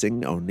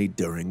 surfacing only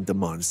during the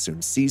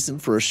monsoon season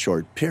for a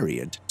short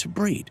period to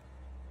breed.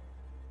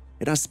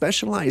 It has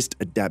specialized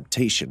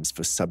adaptations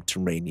for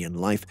subterranean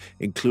life,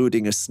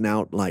 including a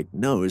snout-like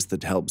nose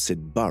that helps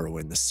it burrow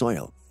in the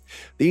soil.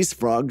 These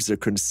frogs are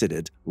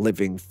considered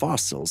living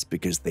fossils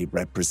because they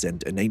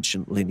represent an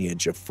ancient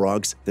lineage of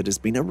frogs that has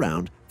been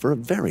around for a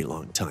very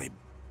long time.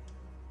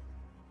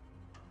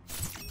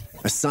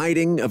 A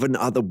sighting of an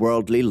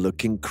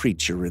otherworldly-looking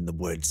creature in the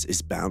woods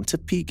is bound to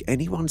pique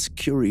anyone's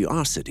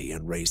curiosity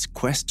and raise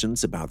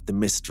questions about the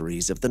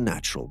mysteries of the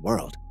natural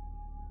world.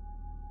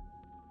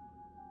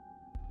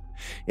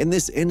 In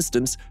this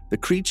instance, the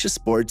creature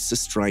sports a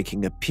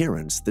striking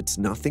appearance that's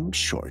nothing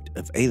short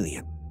of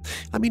alien.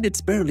 I mean,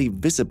 it's barely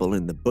visible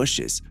in the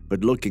bushes,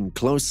 but looking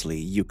closely,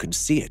 you can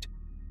see it.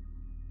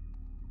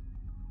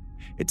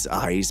 Its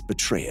eyes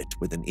betray it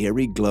with an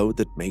eerie glow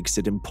that makes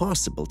it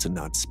impossible to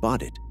not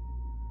spot it.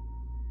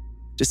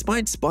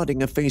 Despite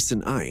spotting a face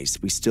and eyes,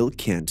 we still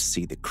can't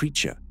see the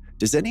creature.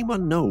 Does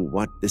anyone know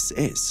what this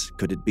is?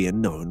 Could it be a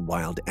known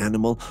wild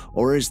animal,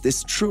 or is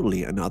this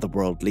truly an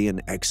otherworldly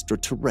and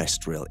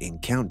extraterrestrial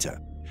encounter?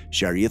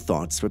 Share your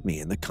thoughts with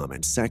me in the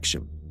comments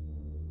section.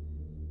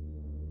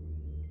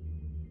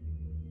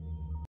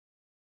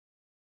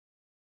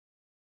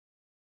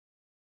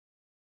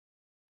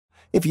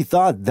 If you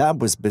thought that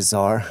was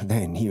bizarre,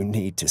 then you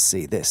need to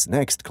see this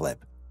next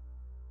clip.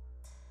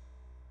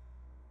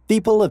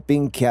 People have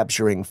been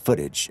capturing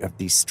footage of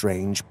these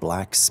strange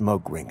black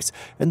smoke rings,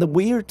 and the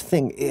weird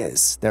thing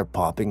is, they're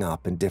popping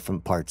up in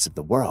different parts of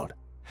the world.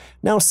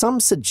 Now,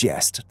 some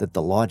suggest that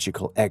the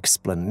logical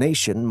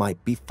explanation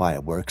might be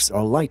fireworks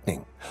or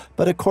lightning,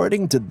 but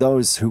according to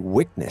those who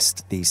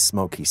witnessed these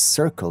smoky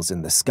circles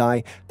in the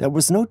sky, there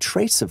was no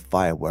trace of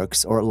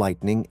fireworks or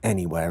lightning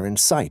anywhere in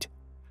sight.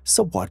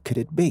 So what could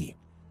it be?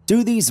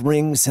 Do these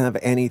rings have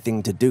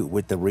anything to do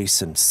with the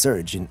recent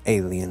surge in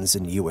aliens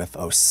and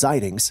UFO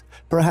sightings?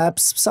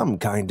 Perhaps some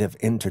kind of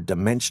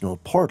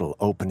interdimensional portal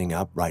opening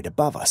up right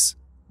above us?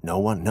 No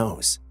one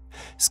knows.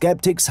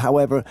 Skeptics,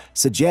 however,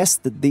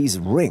 suggest that these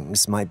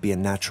rings might be a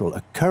natural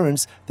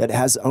occurrence that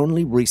has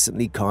only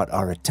recently caught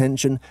our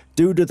attention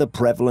due to the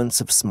prevalence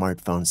of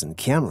smartphones and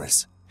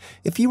cameras.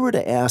 If you were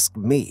to ask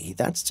me,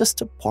 that's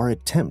just a poor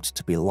attempt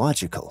to be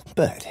logical,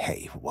 but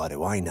hey, what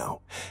do I know?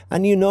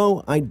 And you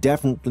know, I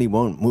definitely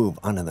won't move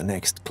on to the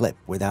next clip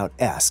without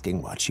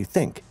asking what you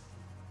think.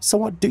 So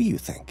what do you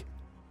think?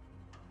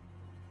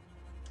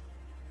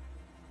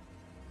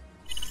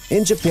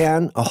 In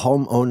Japan, a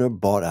homeowner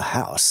bought a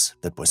house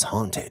that was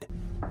haunted.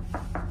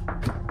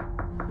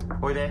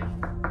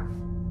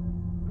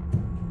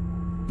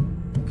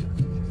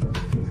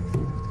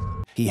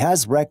 He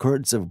has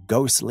records of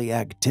ghostly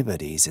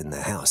activities in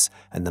the house,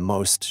 and the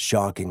most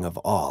shocking of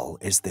all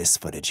is this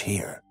footage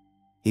here.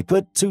 He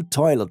put 2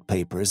 toilet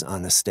papers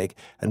on a stick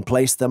and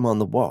placed them on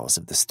the walls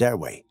of the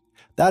stairway.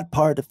 That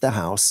part of the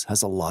house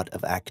has a lot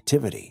of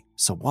activity,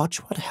 so watch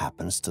what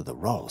happens to the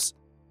rolls.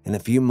 In a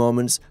few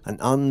moments, an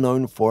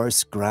unknown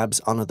force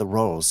grabs onto the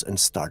rolls and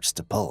starts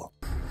to pull.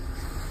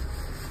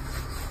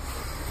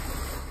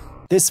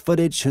 This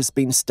footage has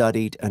been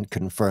studied and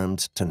confirmed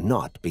to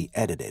not be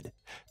edited.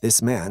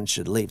 This man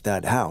should leave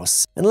that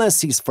house,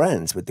 unless he's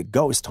friends with the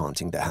ghost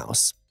haunting the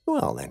house.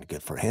 Well, then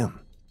good for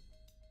him.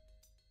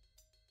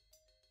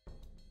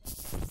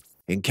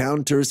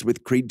 Encounters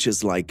with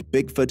creatures like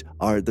Bigfoot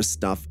are the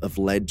stuff of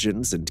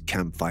legends and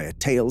campfire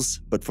tales,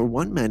 but for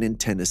one man in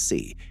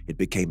Tennessee, it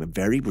became a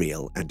very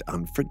real and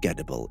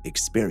unforgettable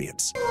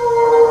experience.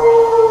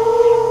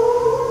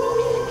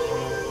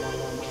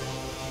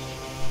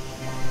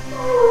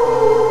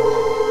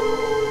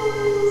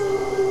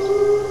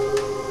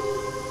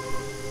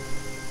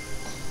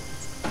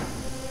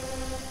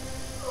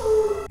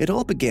 It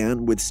all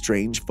began with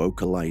strange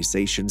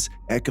vocalizations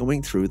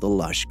echoing through the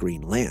lush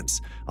green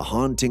lands, a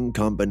haunting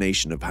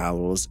combination of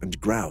howls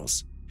and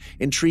growls.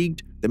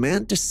 Intrigued, the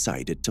man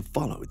decided to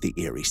follow the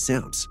eerie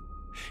sounds.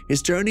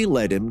 His journey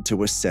led him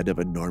to a set of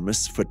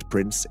enormous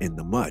footprints in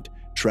the mud,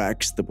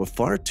 tracks that were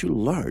far too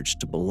large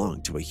to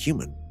belong to a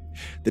human.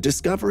 The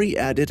discovery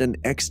added an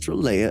extra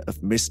layer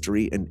of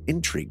mystery and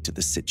intrigue to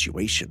the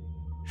situation.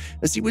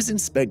 As he was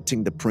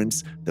inspecting the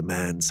prints, the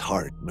man's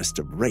heart must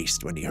have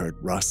raced when he heard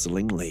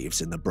rustling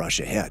leaves in the brush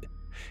ahead.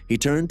 He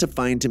turned to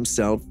find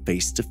himself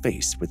face to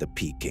face with a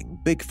Peking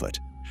Bigfoot.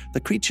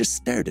 The creature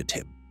stared at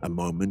him, a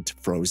moment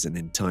frozen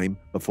in time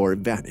before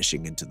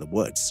vanishing into the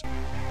woods.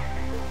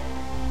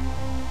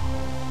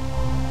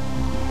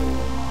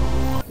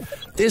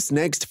 This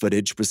next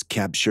footage was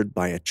captured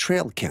by a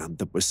Trailcam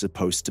that was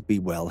supposed to be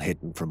well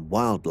hidden from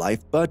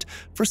wildlife, but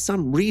for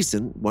some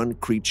reason, one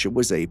creature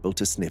was able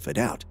to sniff it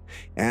out.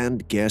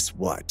 And guess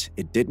what?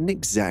 It didn't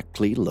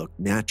exactly look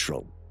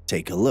natural.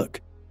 Take a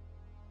look.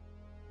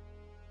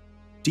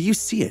 Do you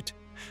see it?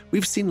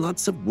 We've seen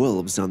lots of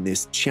wolves on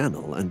this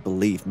channel, and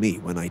believe me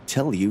when I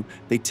tell you,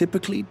 they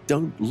typically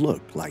don't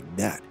look like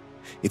that.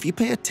 If you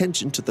pay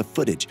attention to the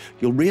footage,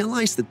 you'll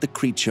realize that the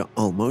creature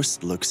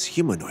almost looks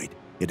humanoid.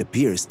 It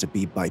appears to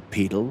be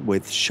bipedal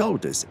with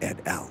shoulders et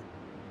al.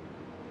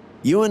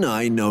 You and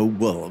I know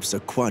wolves are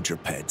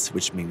quadrupeds,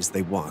 which means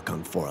they walk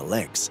on 4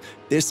 legs.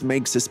 This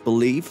makes us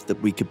believe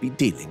that we could be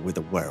dealing with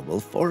a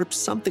werewolf or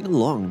something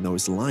along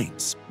those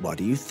lines. What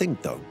do you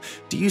think, though?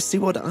 Do you see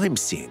what I'm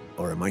seeing,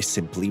 or am I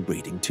simply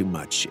reading too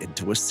much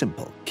into a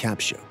simple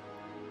capture?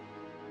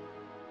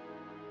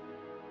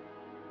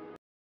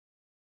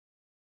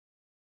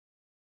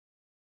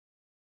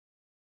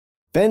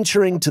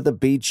 Venturing to the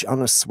beach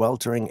on a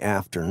sweltering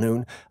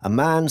afternoon, a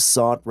man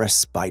sought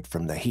respite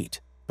from the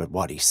heat, but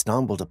what he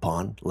stumbled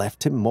upon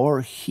left him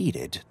more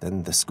heated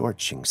than the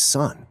scorching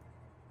sun.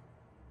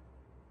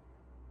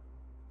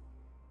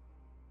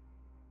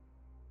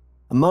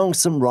 Among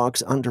some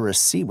rocks under a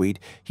seaweed,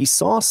 he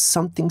saw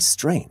something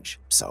strange,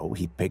 so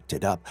he picked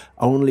it up,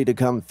 only to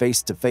come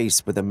face to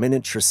face with a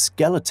miniature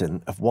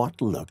skeleton of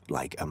what looked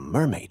like a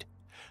mermaid.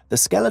 The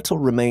skeletal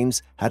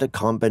remains had a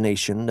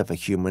combination of a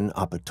human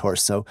upper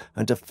torso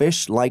and a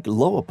fish-like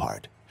lower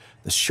part.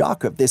 The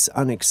shock of this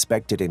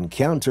unexpected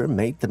encounter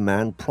made the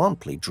man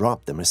promptly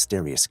drop the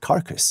mysterious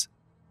carcass.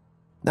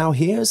 Now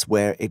here's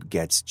where it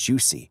gets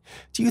juicy.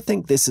 Do you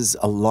think this is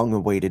a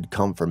long-awaited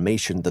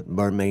confirmation that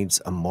mermaids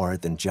are more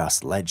than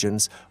just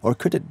legends, or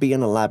could it be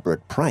an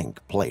elaborate prank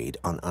played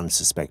on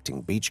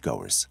unsuspecting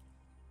beachgoers?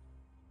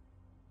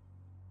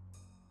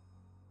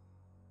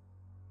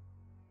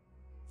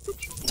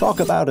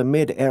 Talk about a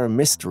mid-air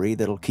mystery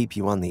that'll keep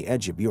you on the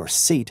edge of your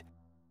seat.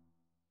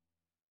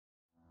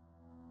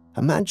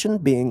 Imagine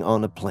being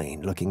on a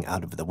plane looking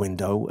out of the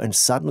window and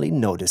suddenly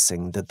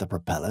noticing that the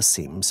propeller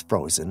seems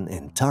frozen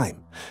in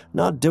time,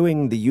 not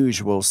doing the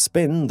usual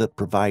spin that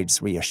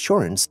provides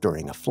reassurance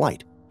during a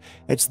flight.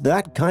 It's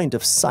that kind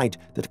of sight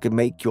that could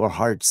make your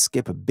heart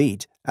skip a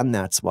beat, and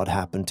that's what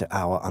happened to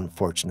our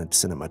unfortunate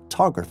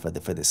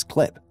cinematographer for this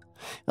clip.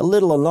 A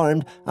little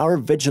alarmed, our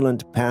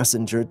vigilant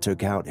passenger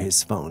took out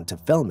his phone to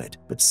film it,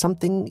 but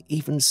something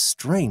even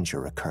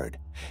stranger occurred.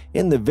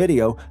 In the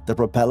video, the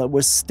propeller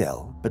was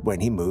still, but when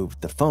he moved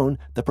the phone,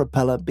 the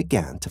propeller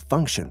began to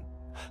function.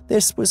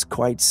 This was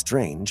quite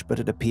strange, but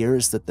it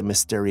appears that the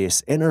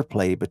mysterious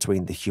interplay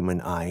between the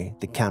human eye,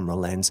 the camera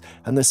lens,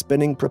 and the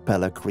spinning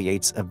propeller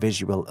creates a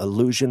visual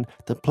illusion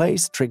that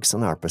plays tricks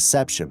on our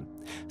perception.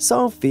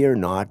 So fear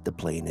not, the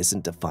plane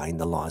isn't defying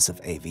the laws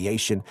of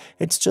aviation,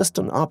 it's just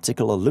an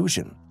optical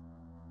illusion.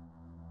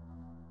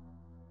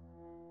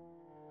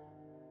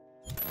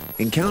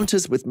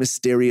 Encounters with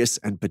mysterious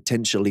and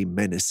potentially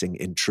menacing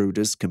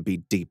intruders can be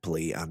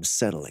deeply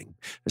unsettling,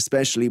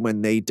 especially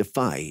when they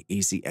defy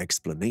easy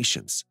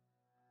explanations.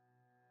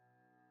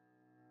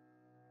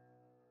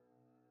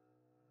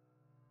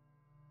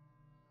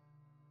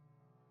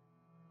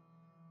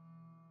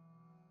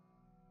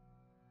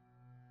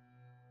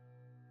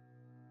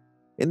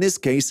 In this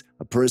case,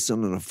 a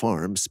person on a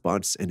farm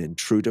spots an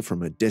intruder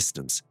from a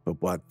distance,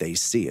 but what they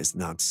see is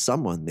not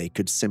someone they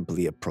could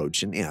simply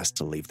approach and ask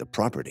to leave the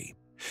property.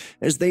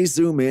 As they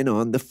zoom in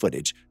on the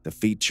footage, the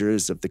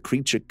features of the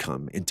creature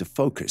come into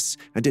focus,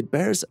 and it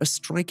bears a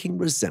striking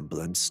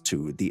resemblance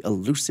to the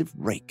elusive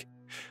rake.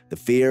 The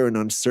fear and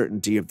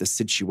uncertainty of the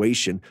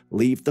situation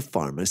leave the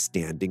farmer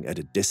standing at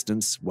a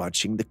distance,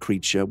 watching the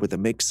creature with a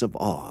mix of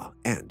awe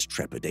and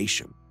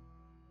trepidation.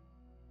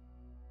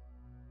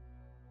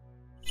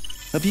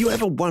 Have you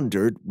ever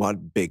wondered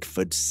what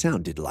Bigfoot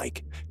sounded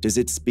like? Does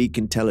it speak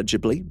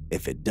intelligibly?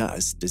 If it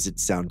does it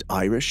sound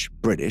Irish,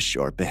 British,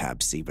 or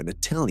perhaps even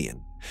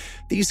Italian?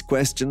 These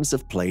questions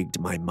have plagued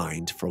my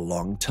mind for a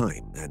long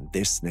time, and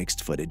this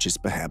next footage is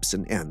perhaps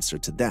an answer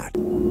to that.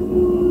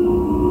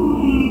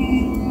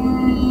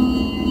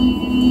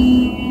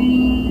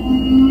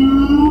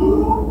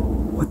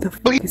 What the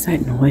fuck is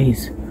that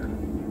noise?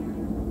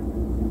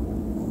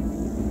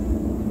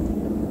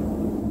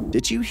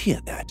 Did you hear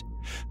that?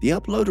 The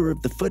uploader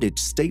of the footage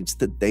states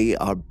that they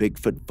are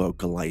Bigfoot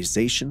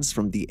vocalizations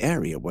from the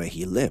area where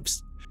he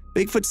lives.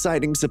 Bigfoot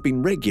sightings have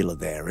been regular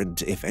there,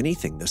 and if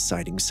anything, the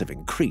sightings have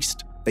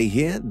increased. They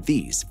hear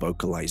these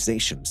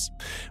vocalizations.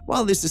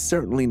 While this is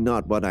certainly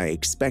not what I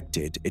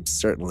expected, it's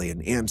certainly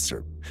an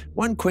answer.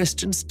 One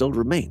question still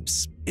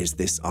remains. Is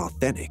this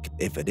authentic?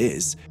 If it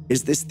is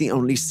this the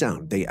only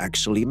sound they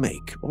actually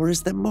make, or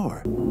is there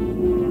more?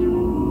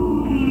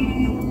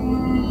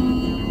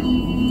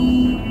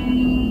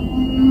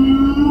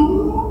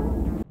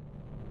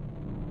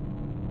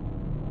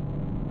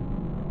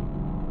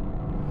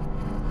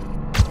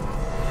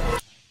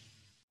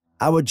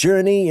 Our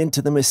journey into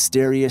the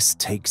mysterious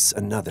takes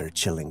another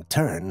chilling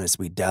turn as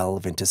we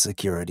delve into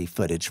security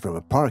footage from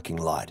a parking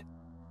lot.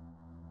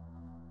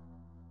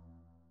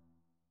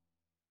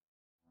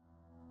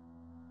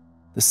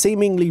 The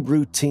seemingly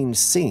routine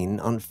scene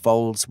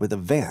unfolds with a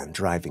van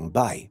driving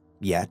by,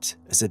 yet,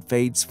 as it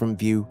fades from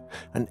view,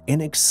 an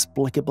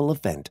inexplicable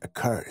event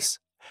occurs.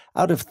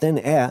 Out of thin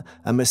air,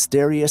 a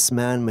mysterious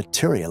man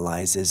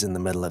materializes in the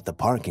middle of the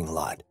parking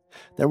lot.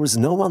 There was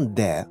no one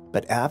there,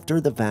 but after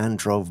the van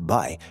drove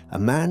by, a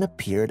man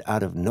appeared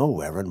out of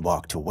nowhere and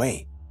walked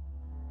away.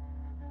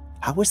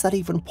 How was that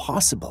even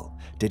possible?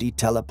 Did he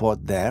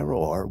teleport there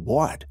or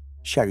what?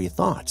 Share your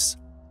thoughts.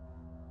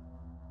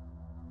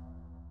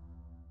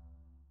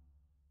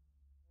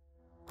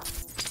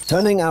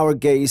 Turning our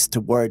gaze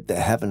toward the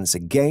heavens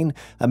again,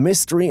 a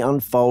mystery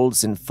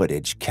unfolds in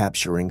footage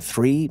capturing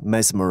 3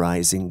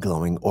 mesmerizing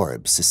glowing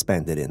orbs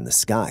suspended in the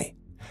sky.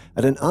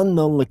 At an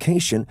unknown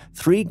location,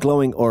 3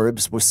 glowing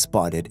orbs were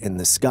spotted in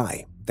the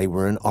sky. They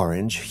were an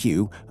orange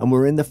hue and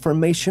were in the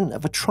formation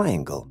of a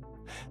triangle.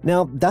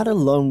 Now, that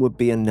alone would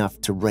be enough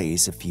to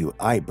raise a few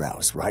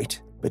eyebrows,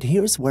 right? But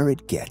here's where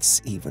it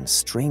gets even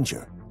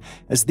stranger.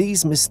 As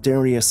these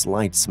mysterious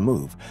lights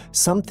move,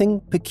 something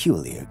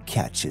peculiar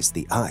catches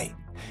the eye.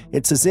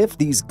 It's as if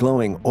these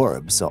glowing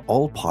orbs are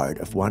all part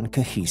of one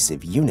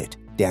cohesive unit,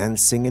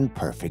 dancing in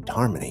perfect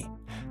harmony.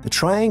 The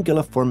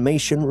triangular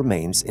formation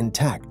remains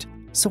intact.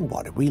 So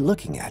what are we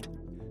looking at?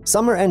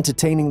 Some are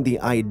entertaining the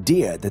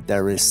idea that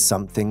there is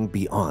something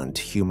beyond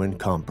human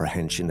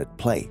comprehension at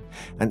play,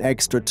 an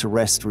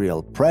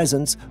extraterrestrial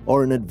presence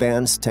or an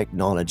advanced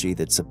technology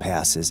that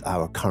surpasses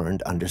our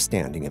current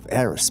understanding of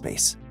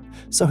aerospace.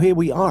 So here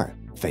we are,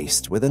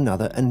 faced with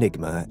another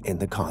enigma in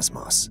the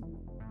cosmos.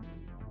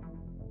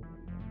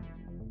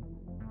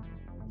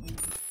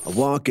 A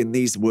walk in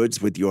these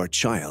woods with your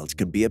child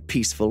can be a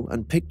peaceful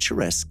and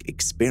picturesque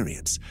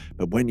experience,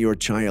 but when your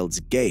child's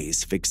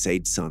gaze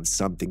fixates on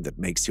something that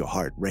makes your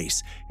heart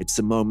race, it's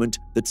a moment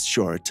that's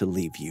sure to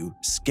leave you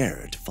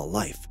scared for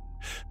life.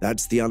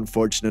 That's the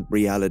unfortunate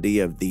reality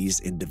of these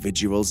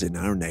individuals in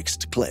our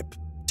next clip.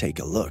 Take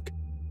a look.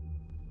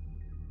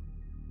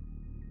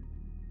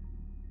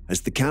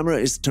 As the camera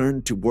is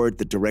turned toward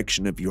the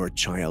direction of your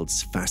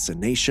child's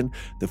fascination,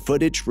 the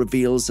footage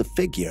reveals a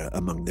figure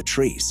among the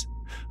trees.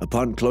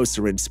 Upon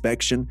closer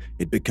inspection,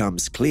 it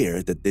becomes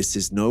clear that this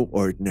is no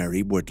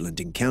ordinary woodland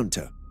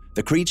encounter.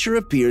 The creature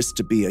appears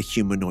to be a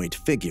humanoid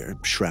figure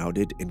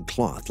shrouded in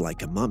cloth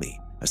like a mummy,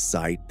 a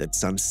sight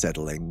that's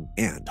unsettling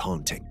and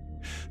haunting.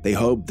 They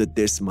hope that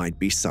this might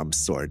be some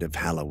sort of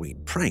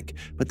Halloween prank,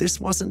 but this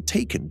wasn't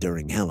taken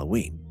during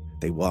Halloween.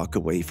 They walk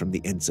away from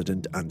the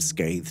incident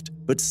unscathed,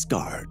 but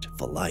scarred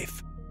for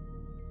life.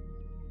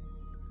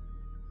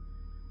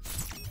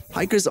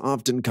 Hikers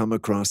often come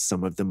across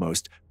some of the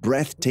most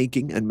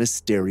breathtaking and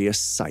mysterious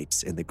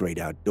sights in the great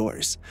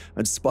outdoors,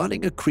 and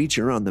spotting a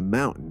creature on the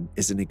mountain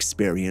is an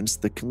experience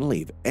that can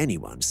leave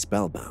anyone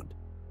spellbound.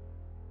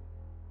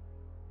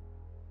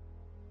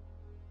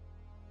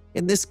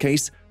 In this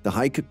case, the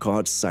hiker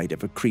caught sight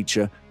of a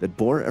creature that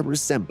bore a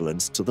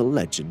resemblance to the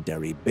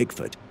legendary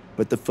Bigfoot,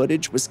 but the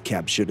footage was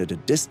captured at a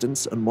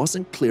distance and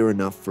wasn't clear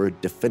enough for a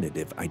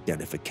definitive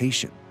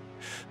identification.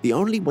 The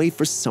only way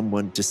for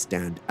someone to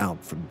stand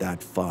out from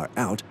that far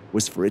out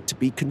was for it to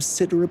be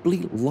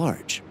considerably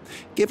large.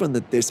 Given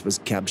that this was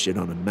captured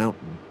on a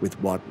mountain with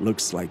what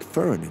looks like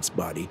fur in its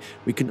body,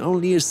 we can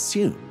only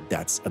assume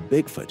that's a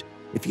Bigfoot.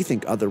 If you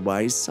think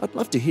otherwise, I'd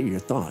love to hear your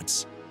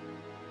thoughts.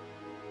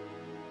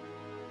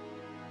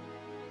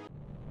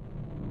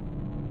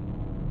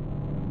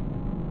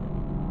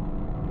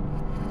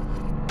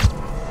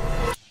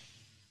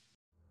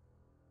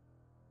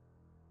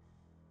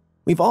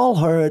 We've all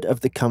heard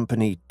of the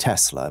company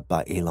Tesla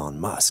by Elon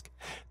Musk.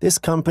 This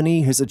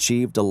company has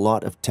achieved a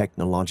lot of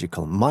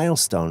technological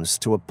milestones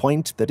to a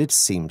point that it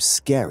seems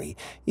scary.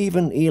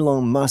 Even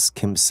Elon Musk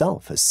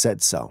himself has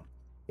said so.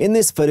 In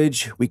this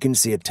footage, we can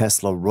see a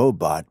Tesla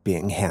robot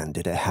being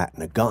handed a hat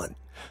and a gun.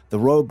 The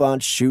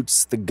robot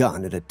shoots the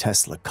gun at a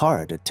Tesla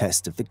car to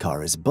test if the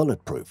car is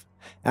bulletproof.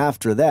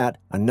 After that,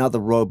 another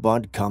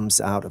robot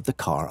comes out of the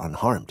car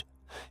unharmed.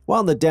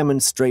 While the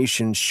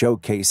demonstration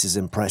showcases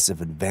impressive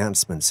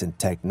advancements in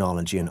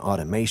technology and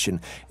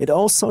automation, it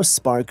also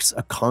sparks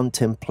a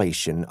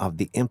contemplation of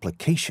the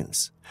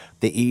implications.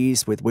 The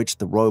ease with which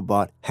the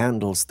robot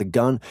handles the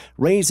gun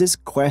raises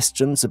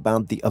questions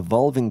about the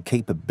evolving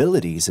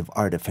capabilities of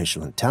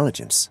artificial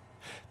intelligence.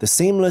 The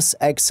seamless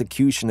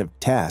execution of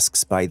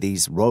tasks by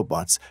these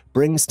robots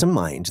brings to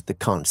mind the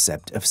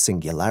concept of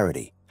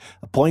singularity,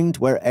 a point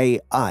where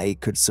AI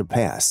could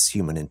surpass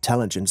human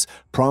intelligence,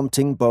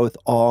 prompting both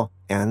awe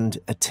and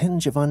a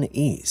tinge of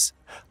unease.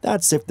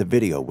 That's if the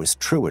video was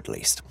true, at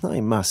least.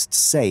 I must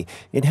say,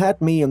 it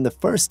had me in the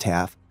first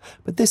half,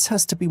 but this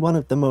has to be one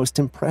of the most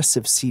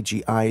impressive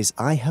CGIs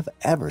I have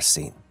ever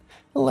seen.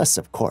 Unless,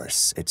 of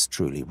course, it's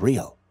truly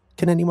real.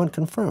 Can anyone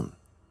confirm?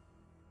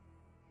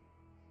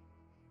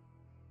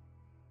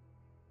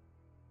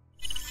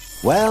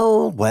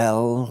 Well,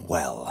 well,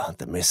 well,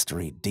 the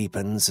mystery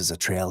deepens as a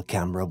trail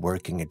camera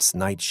working its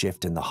night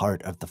shift in the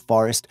heart of the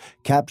forest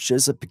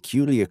captures a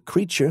peculiar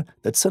creature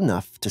that's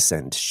enough to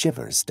send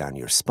shivers down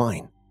your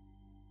spine.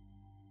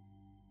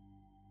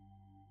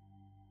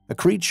 A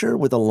creature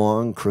with a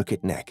long,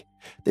 crooked neck.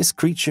 This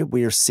creature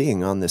we are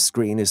seeing on the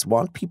screen is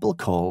what people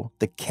call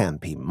the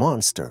Campy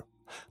monster.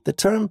 The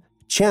term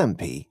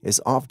Champy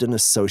is often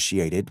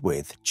associated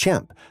with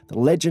Champ, the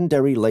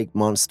legendary lake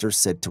monster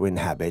said to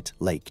inhabit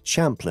Lake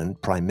Champlain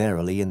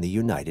primarily in the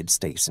United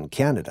States and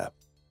Canada.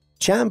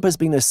 Champ has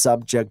been a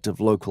subject of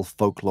local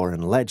folklore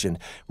and legend,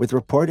 with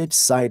reported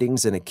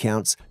sightings and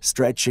accounts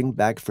stretching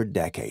back for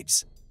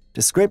decades.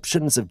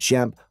 Descriptions of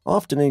Champ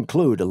often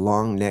include a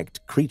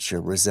long-necked creature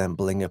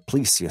resembling a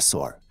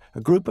plesiosaur, a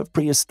group of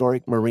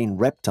prehistoric marine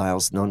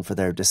reptiles known for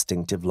their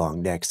distinctive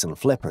long necks and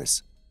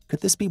flippers.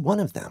 Could this be one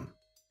of them?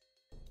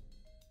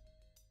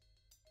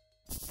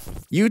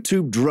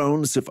 YouTube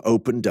drones have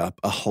opened up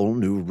a whole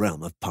new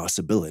realm of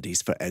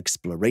possibilities for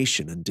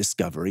exploration and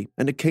discovery,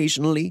 and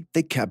occasionally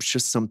they capture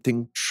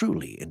something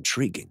truly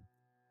intriguing.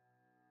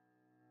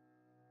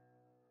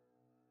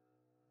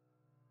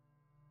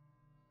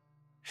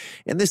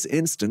 In this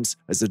instance,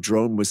 as a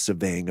drone was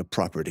surveying a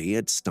property,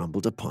 it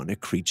stumbled upon a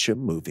creature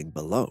moving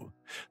below.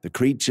 The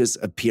creature's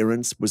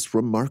appearance was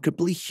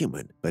remarkably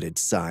human, but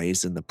its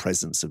size and the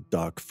presence of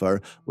dark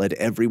fur led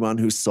everyone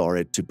who saw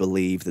it to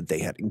believe that they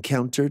had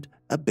encountered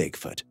a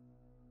Bigfoot.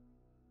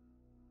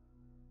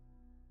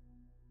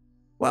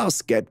 While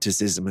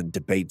skepticism and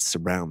debates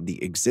surround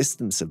the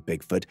existence of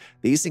Bigfoot,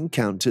 these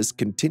encounters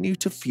continue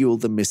to fuel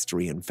the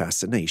mystery and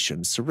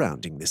fascination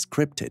surrounding this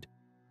cryptid.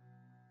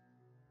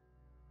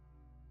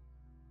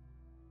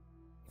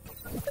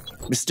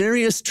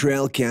 Mysterious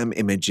trailcam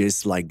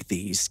images like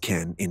these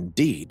can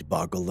indeed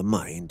boggle the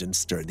mind and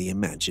stir the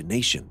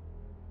imagination.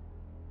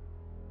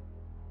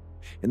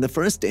 In the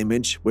first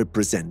image, we're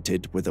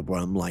presented with a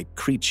worm-like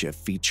creature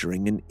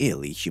featuring an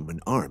eerie human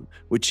arm,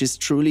 which is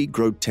truly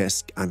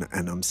grotesque and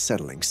an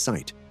unsettling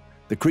sight.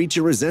 The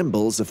creature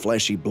resembles a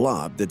fleshy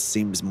blob that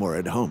seems more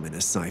at home in a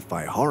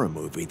sci-fi horror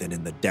movie than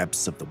in the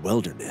depths of the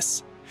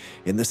wilderness.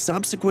 In the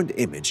subsequent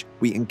image,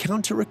 we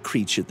encounter a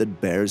creature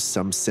that bears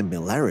some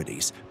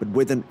similarities, but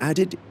with an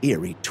added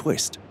eerie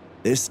twist.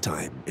 This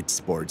time, it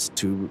sports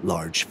two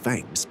large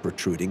fangs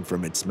protruding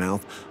from its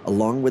mouth,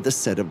 along with a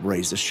set of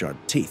razor-sharp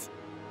teeth.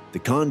 The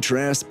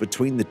contrast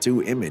between the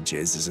two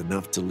images is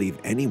enough to leave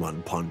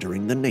anyone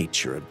pondering the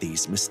nature of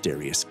these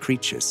mysterious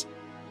creatures.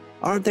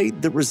 Are they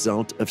the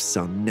result of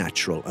some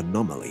natural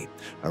anomaly?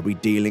 Are we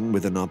dealing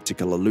with an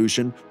optical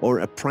illusion or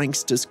a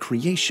prankster's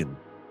creation?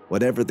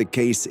 Whatever the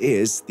case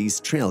is,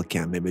 these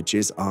trailcam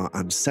images are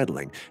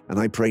unsettling, and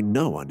I pray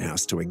no one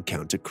has to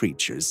encounter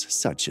creatures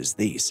such as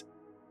these.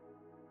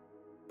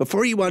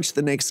 Before you watch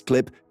the next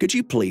clip, could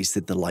you please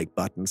hit the like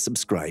button,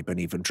 subscribe, and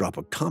even drop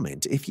a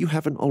comment if you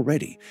haven't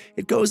already?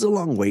 It goes a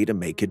long way to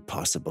make it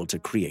possible to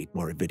create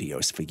more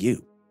videos for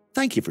you.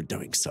 Thank you for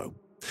doing so.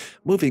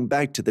 Moving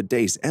back to the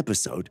day's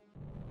episode.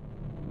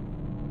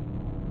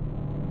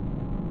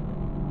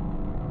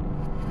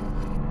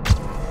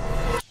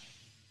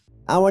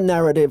 Our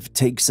narrative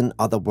takes an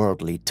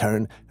otherworldly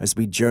turn as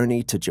we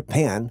journey to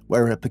Japan,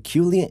 where a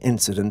peculiar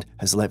incident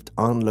has left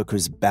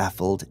onlookers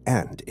baffled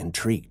and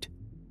intrigued.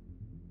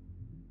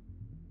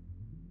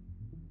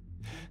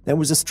 There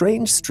was a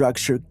strange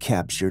structure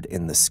captured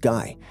in the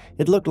sky.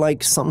 It looked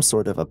like some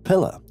sort of a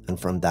pillar, and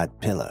from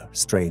that pillar,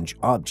 strange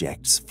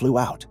objects flew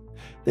out.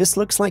 This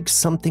looks like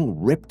something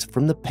ripped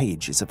from the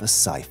pages of a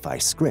sci-fi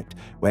script,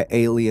 where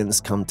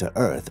aliens come to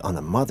Earth on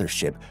a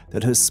mothership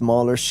that has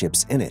smaller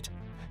ships in it.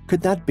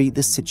 Could that be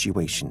the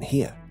situation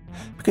here?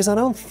 Because I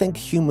don't think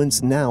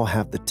humans now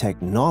have the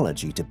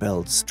technology to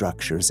build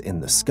structures in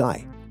the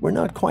sky. We're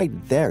not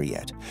quite there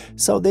yet,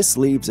 so this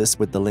leaves us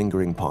with the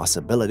lingering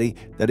possibility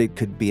that it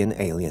could be an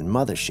alien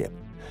mothership.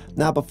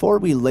 Now, before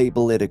we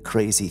label it a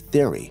crazy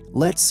theory,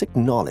 let's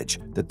acknowledge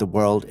that the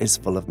world is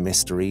full of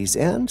mysteries,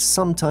 and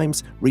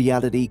sometimes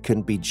reality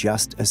can be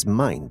just as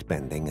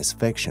mind-bending as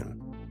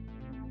fiction.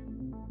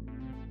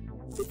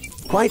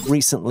 Quite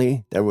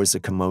recently, there was a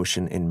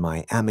commotion in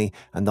Miami,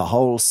 and the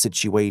whole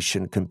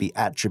situation can be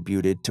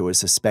attributed to a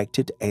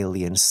suspected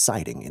alien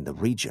sighting in the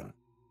region.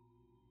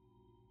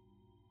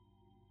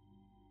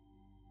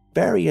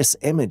 Various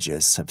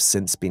images have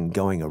since been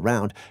going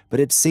around, but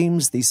it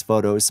seems these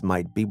photos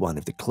might be one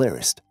of the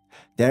clearest.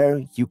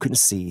 There you can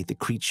see the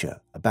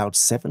creature, about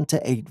 7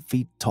 to 8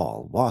 feet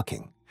tall,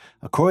 walking.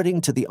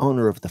 According to the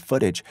owner of the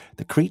footage,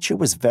 the creature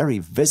was very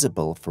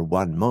visible for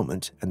one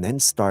moment and then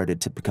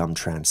started to become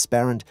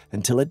transparent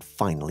until it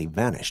finally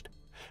vanished.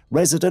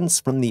 Residents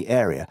from the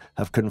area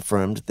have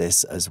confirmed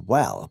this as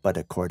well, but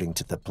according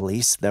to the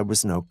police, there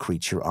was no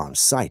creature on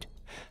site.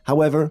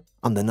 However,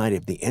 on the night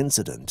of the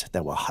incident,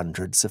 there were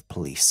hundreds of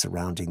police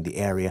surrounding the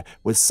area,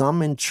 with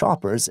some in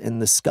choppers in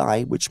the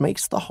sky, which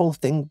makes the whole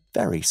thing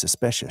very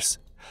suspicious.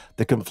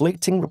 The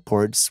conflicting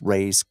reports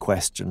raise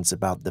questions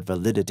about the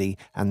validity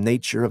and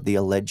nature of the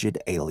alleged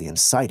alien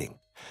sighting.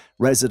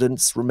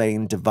 Residents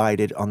remain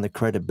divided on the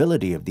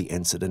credibility of the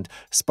incident,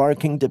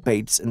 sparking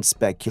debates and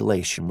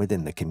speculation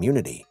within the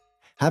community.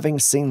 Having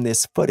seen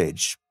this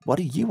footage, what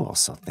do you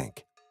also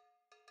think?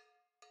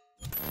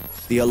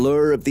 The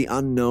allure of the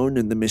unknown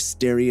and the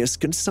mysterious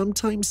can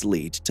sometimes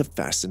lead to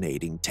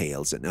fascinating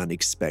tales and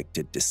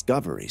unexpected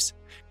discoveries.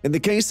 In the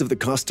case of the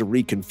Costa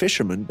Rican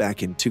fishermen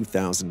back in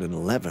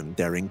 2011,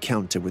 their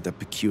encounter with a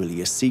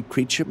peculiar sea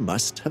creature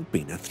must have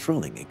been a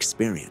thrilling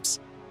experience.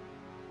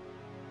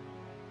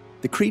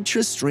 The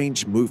creature's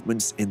strange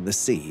movements in the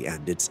sea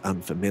and its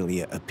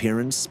unfamiliar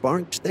appearance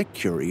sparked their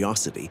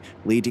curiosity,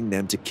 leading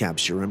them to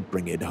capture and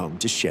bring it home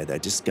to share their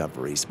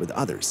discoveries with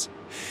others.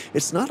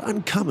 It's not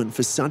uncommon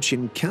for such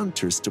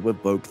encounters to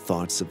evoke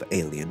thoughts of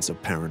aliens or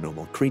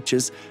paranormal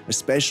creatures,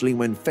 especially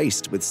when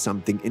faced with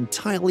something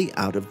entirely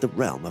out of the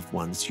realm of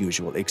one's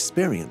usual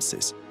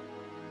experiences.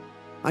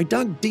 I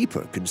dug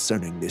deeper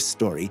concerning this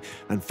story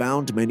and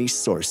found many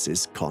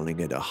sources calling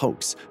it a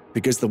hoax,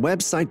 because the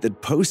website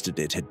that posted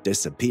it had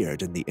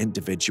disappeared and the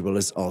individual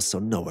is also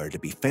nowhere to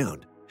be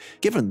found.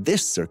 Given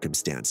this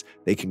circumstance,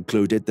 they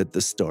concluded that the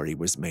story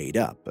was made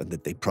up and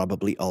that they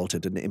probably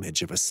altered an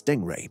image of a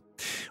stingray.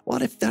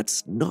 What if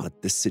that's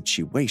not the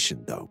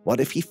situation, though?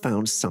 What if he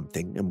found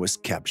something and was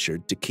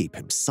captured to keep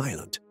him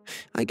silent?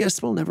 I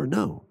guess we'll never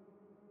know.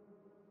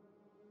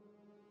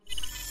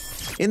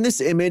 In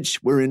this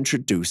image, we're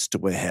introduced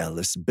to a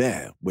hairless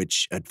bear,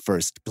 which at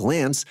first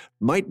glance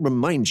might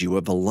remind you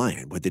of a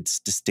lion with its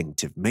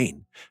distinctive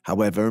mane.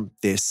 However,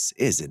 this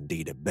is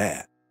indeed a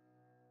bear.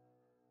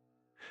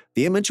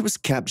 The image was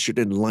captured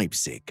in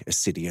Leipzig, a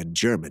city in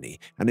Germany,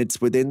 and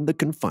it's within the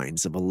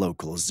confines of a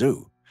local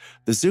zoo.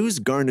 The zoo's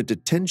garnered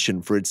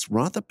attention for its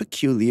rather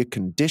peculiar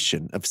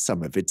condition of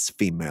some of its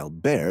female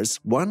bears,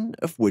 one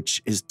of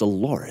which is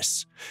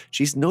Dolores.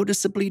 She's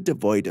noticeably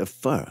devoid of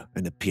fur,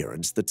 an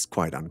appearance that's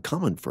quite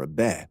uncommon for a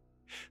bear.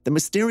 The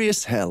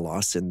mysterious hair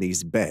loss in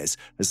these bears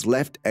has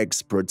left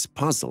experts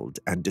puzzled,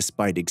 and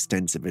despite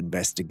extensive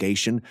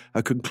investigation,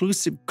 a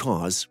conclusive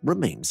cause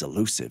remains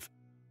elusive.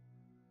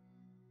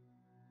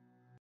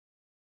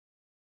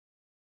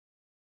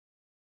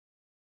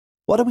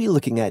 What are we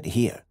looking at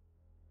here?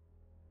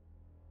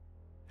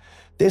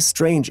 This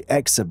strange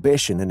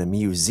exhibition in a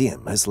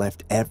museum has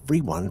left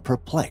everyone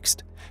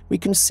perplexed. We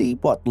can see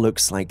what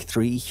looks like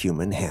 3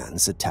 human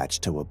hands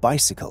attached to a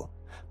bicycle.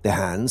 The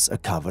hands are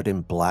covered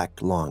in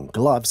black long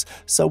gloves,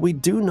 so we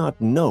do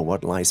not know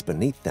what lies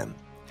beneath them.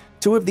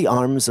 2 of the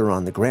arms are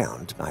on the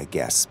ground, I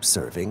guess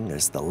serving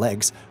as the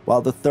legs,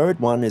 while the third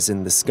one is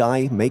in the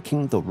sky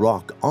making the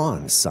rock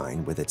on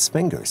sign with its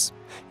fingers.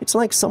 It's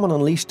like someone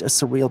unleashed a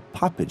surreal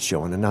puppet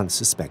show on an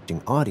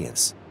unsuspecting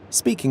audience.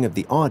 Speaking of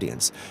the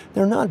audience,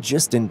 they're not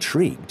just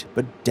intrigued,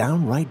 but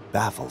downright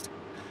baffled.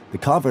 The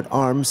covered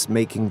arms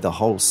making the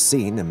whole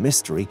scene a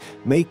mystery,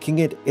 making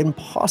it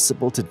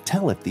impossible to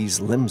tell if these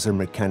limbs are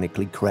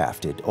mechanically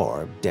crafted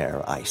or,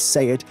 dare I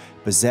say it,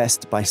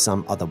 possessed by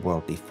some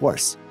otherworldly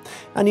force.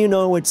 And you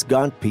know it's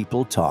got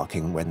people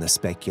talking when the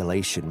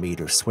speculation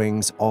meter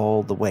swings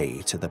all the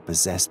way to the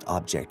possessed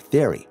object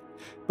theory.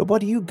 But what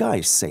do you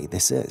guys say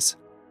this is?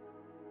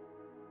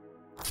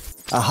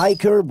 A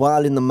hiker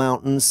while in the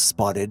mountains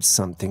spotted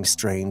something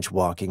strange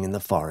walking in the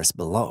forest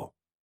below.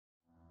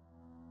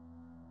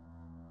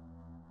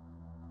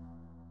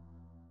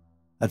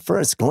 At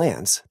first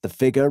glance, the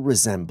figure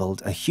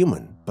resembled a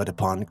human, but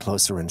upon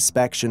closer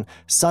inspection,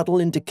 subtle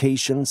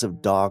indications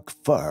of dark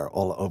fur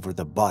all over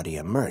the body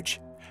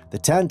emerge. The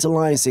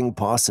tantalizing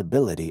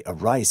possibility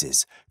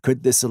arises: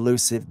 could this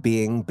elusive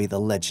being be the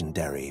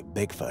legendary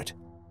Bigfoot?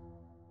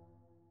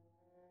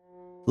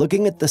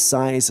 Looking at the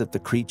size of the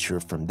creature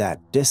from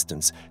that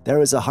distance,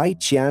 there is a high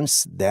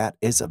chance that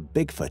is a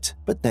Bigfoot,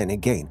 but then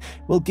again,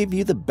 we'll give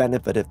you the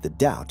benefit of the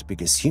doubt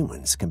because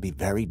humans can be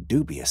very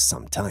dubious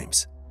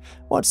sometimes.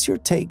 What's your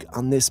take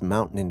on this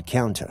mountain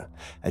encounter?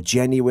 A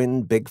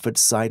genuine Bigfoot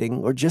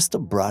sighting or just a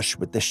brush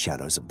with the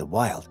shadows of the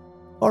wild?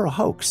 Or a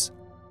hoax?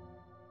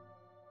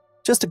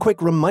 Just a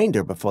quick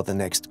reminder before the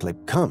next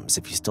clip comes,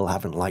 if you still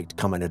haven't liked,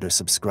 commented, or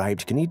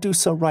subscribed, can you do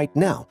so right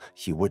now?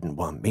 You wouldn't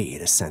want me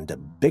to send a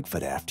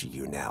Bigfoot after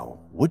you now,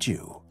 would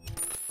you?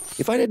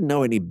 If I didn't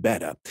know any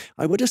better,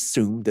 I would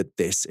assume that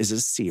this is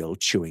a seal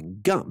chewing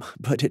gum,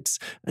 but it's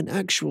an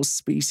actual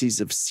species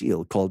of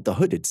seal called the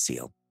hooded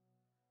seal.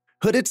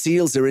 Hooded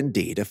seals are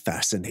indeed a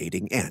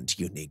fascinating and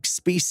unique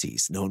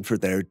species, known for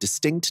their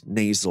distinct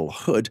nasal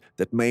hood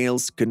that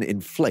males can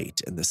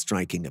inflate and the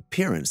striking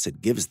appearance it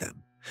gives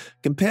them.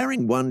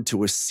 Comparing one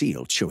to a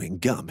seal chewing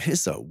gum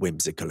is a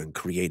whimsical and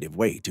creative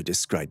way to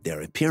describe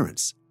their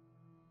appearance.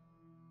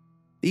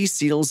 These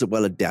seals are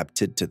well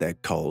adapted to their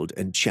cold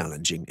and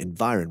challenging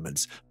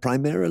environments,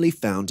 primarily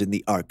found in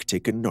the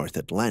Arctic and North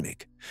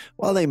Atlantic.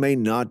 While they may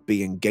not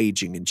be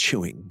engaging in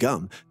chewing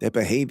gum, their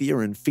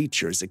behavior and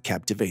features are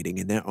captivating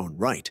in their own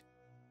right.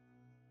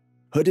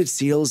 Hooded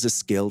seals are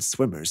skilled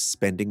swimmers,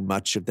 spending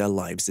much of their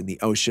lives in the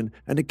ocean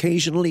and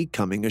occasionally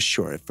coming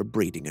ashore for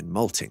breeding and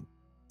molting.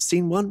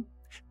 Seen one?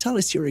 Tell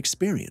us your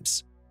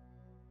experience.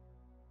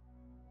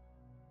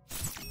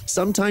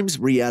 Sometimes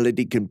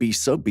reality can be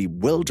so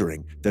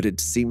bewildering that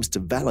it seems to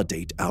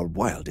validate our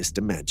wildest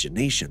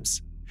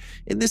imaginations.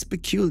 In this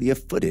peculiar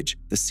footage,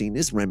 the scene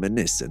is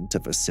reminiscent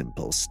of a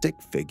simple stick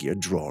figure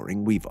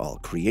drawing we've all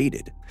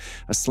created.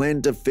 A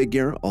slender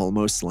figure,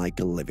 almost like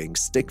a living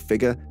stick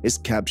figure, is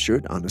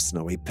captured on a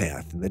snowy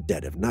path in the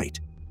dead of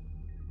night.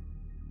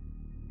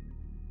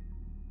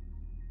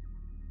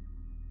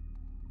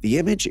 The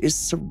image is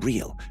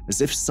surreal,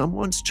 as if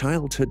someone's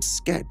childhood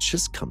sketch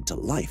has come to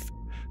life.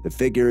 The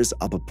figure's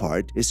upper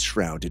part is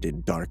shrouded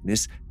in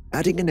darkness,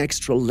 adding an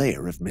extra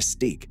layer of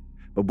mystique.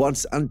 But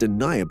what's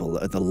undeniable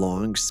are the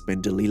long,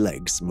 spindly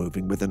legs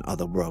moving with an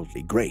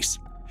otherworldly grace.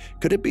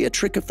 Could it be a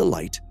trick of the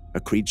light, a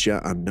creature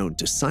unknown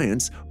to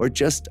science, or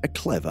just a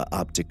clever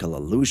optical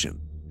illusion?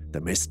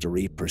 The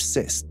mystery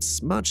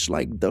persists, much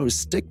like those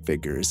stick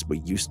figures we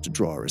used to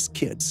draw as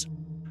kids.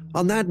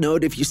 On that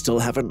note, if you still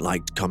haven't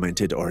liked,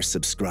 commented, or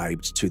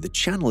subscribed to the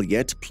channel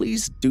yet,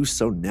 please do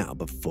so now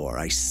before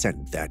I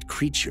send that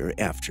creature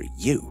after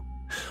you.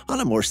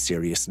 On a more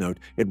serious note,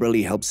 it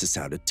really helps us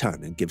out a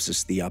ton and gives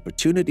us the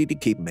opportunity to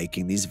keep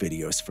making these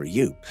videos for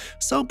you.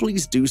 So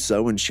please do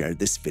so and share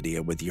this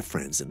video with your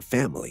friends and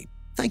family.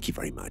 Thank you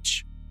very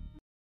much.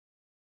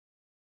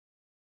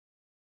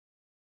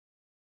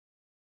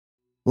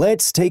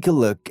 Let's take a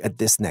look at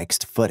this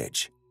next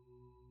footage.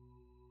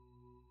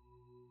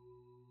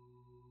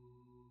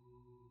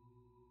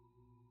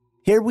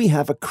 Here we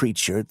have a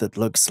creature that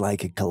looks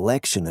like a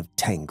collection of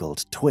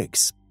tangled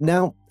twigs.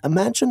 Now,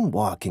 imagine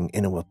walking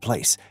into a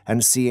place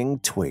and seeing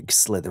twigs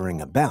slithering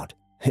about.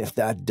 If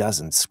that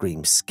doesn't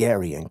scream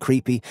scary and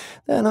creepy,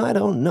 then I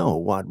don't know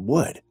what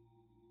would.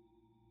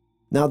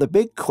 Now, the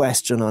big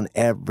question on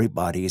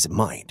everybody's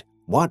mind,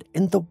 what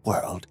in the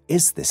world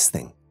is this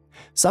thing?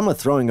 Some are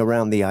throwing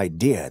around the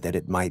idea that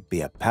it might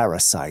be a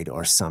parasite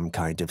or some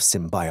kind of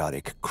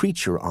symbiotic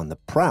creature on the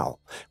prowl,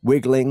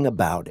 wiggling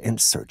about in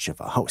search of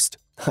a host.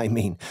 I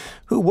mean,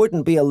 who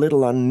wouldn't be a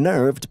little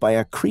unnerved by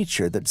a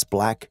creature that's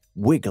black,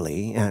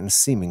 wiggly, and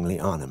seemingly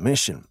on a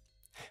mission?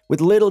 With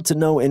little to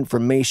no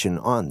information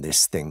on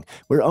this thing,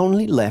 we're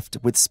only left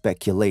with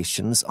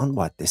speculations on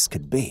what this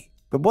could be.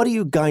 But what do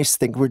you guys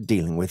think we're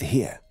dealing with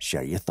here?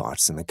 Share your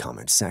thoughts in the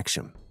comment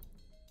section.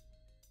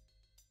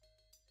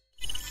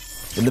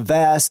 In the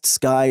vast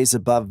skies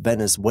above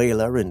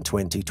Venezuela in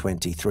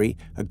 2023,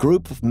 a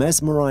group of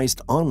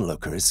mesmerized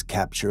onlookers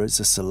captures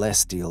a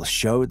celestial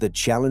show that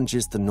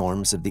challenges the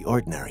norms of the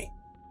ordinary.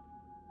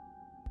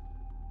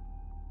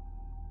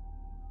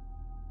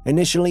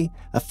 Initially,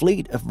 a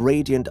fleet of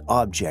radiant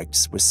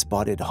objects was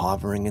spotted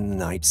hovering in the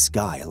night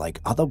sky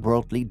like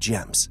otherworldly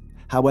gems.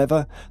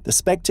 However, the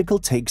spectacle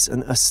takes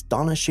an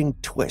astonishing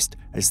twist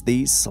as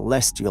these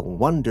celestial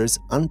wonders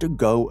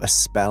undergo a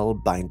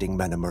spell-binding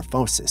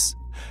metamorphosis.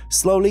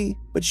 Slowly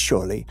but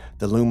surely,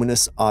 the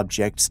luminous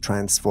objects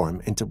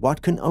transform into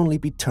what can only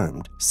be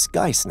termed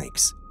sky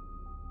snakes.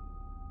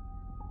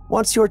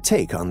 What's your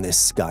take on this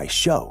sky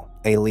show?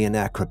 Alien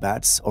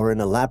acrobats or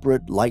an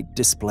elaborate light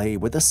display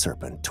with a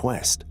serpent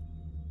twist?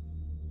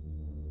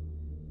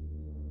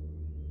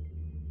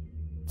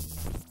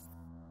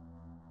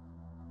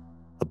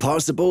 A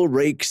possible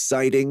rake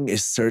sighting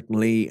is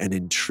certainly an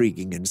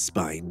intriguing and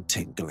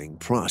spine-tingling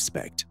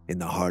prospect. In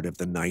the heart of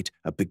the night,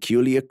 a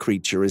peculiar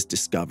creature is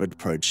discovered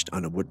perched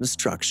on a wooden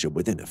structure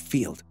within a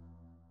field.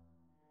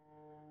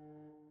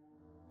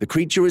 The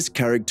creature is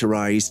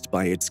characterized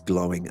by its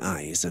glowing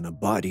eyes and a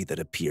body that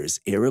appears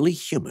eerily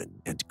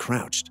human and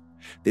crouched.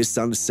 This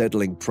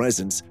unsettling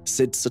presence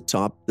sits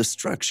atop the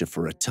structure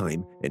for a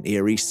time, an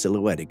eerie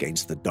silhouette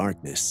against the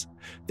darkness.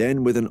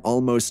 Then, with an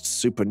almost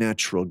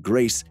supernatural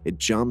grace, it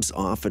jumps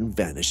off and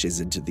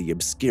vanishes into the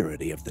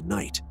obscurity of the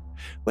night.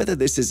 Whether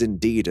this is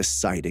indeed a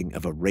sighting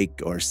of a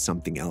rake or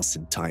something else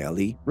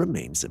entirely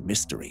remains a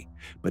mystery,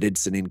 but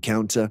it's an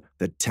encounter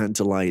that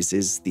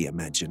tantalizes the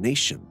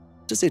imagination,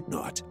 does it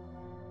not?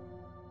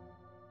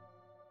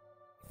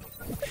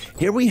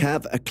 Here we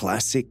have a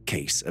classic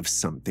case of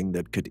something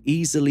that could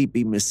easily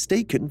be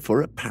mistaken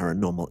for a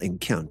paranormal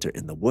encounter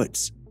in the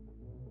woods.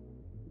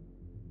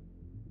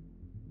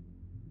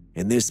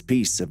 In this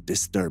piece of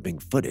disturbing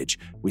footage,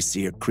 we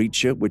see a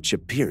creature which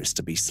appears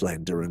to be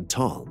slender and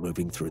tall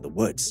moving through the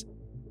woods.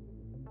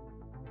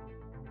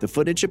 The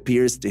footage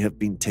appears to have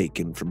been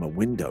taken from a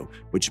window,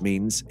 which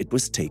means it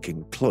was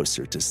taken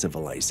closer to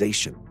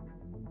civilization.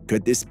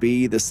 Could this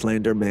be the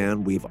slender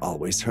man we've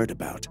always heard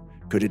about?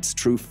 Could its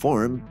true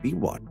form be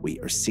what we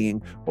are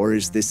seeing, or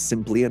is this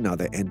simply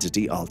another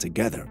entity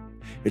altogether?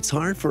 It's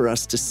hard for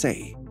us to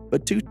say,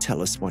 but do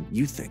tell us what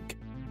you think.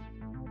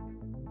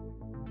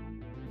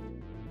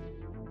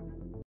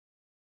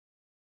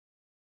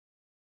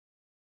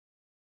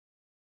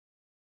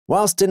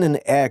 Whilst in an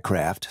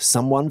aircraft,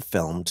 someone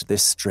filmed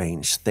this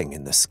strange thing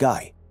in the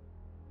sky.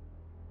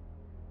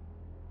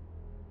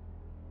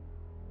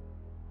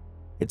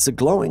 It's a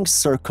glowing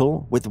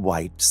circle with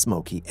white,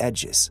 smoky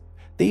edges.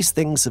 These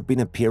things have been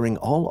appearing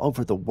all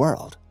over the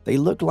world. They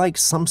look like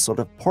some sort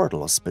of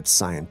portals, but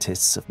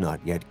scientists have not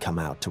yet come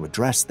out to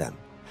address them.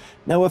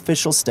 No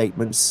official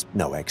statements,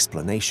 no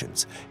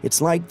explanations.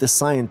 It's like the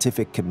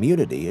scientific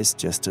community is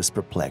just as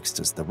perplexed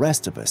as the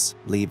rest of us,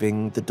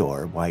 leaving the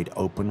door wide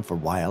open for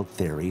wild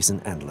theories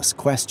and endless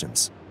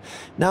questions.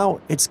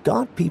 Now, it's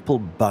got people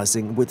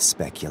buzzing with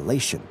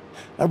speculation.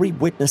 Are we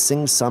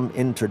witnessing some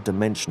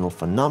interdimensional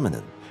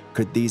phenomenon?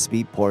 Could these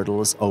be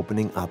portals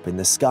opening up in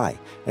the sky?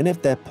 And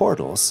if they're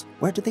portals,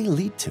 where do they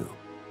lead to?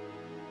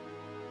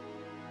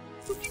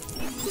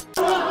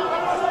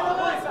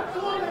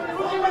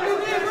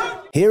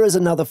 Here is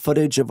another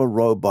footage of a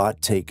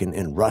robot taken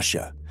in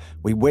Russia.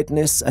 We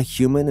witness a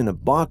human in a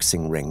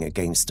boxing ring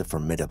against a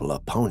formidable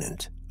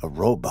opponent, a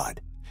robot.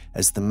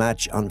 As the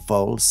match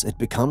unfolds, it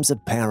becomes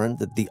apparent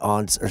that the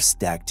odds are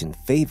stacked in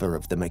favor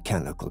of the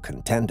mechanical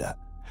contender.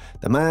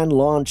 The man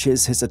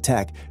launches his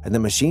attack and the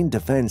machine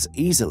defends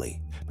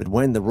easily, but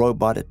when the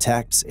robot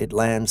attacks, it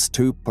lands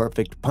 2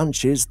 perfect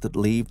punches that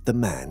leave the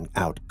man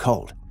out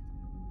cold.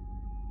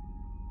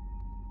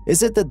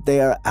 Is it that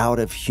they are out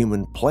of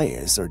human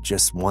players or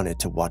just wanted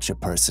to watch a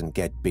person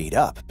get beat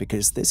up?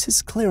 Because this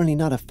is clearly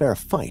not a fair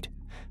fight.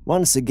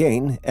 Once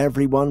again,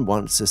 everyone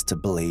wants us to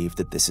believe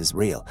that this is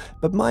real,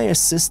 but my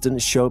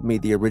assistant showed me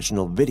the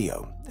original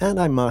video, and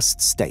I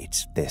must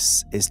state,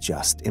 this is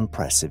just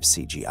impressive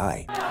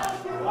CGI.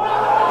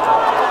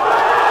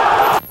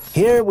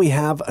 Here we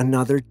have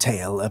another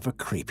tale of a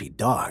creepy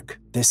dog.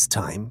 This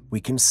time, we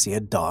can see a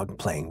dog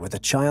playing with a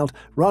child,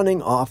 running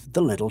off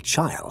the little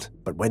child.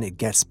 But when it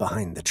gets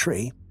behind the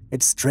tree,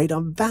 it straight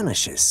up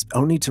vanishes,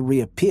 only to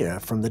reappear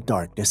from the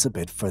darkness a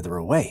bit further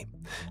away,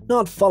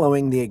 not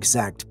following the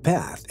exact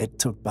path it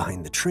took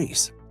behind the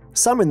trees.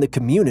 Some in the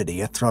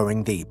community are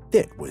throwing the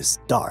 "it was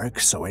dark,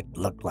 so it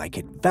looked like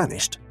it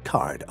vanished"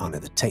 card onto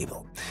the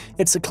table.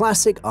 It's a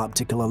classic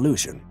optical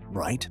illusion,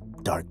 right?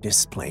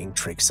 Darkness playing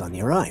tricks on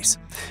your eyes.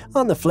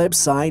 On the flip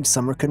side,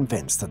 some are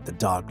convinced that the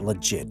dog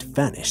legit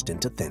vanished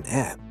into thin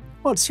air.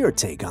 What's your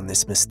take on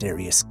this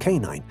mysterious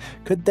canine?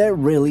 Could there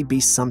really be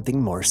something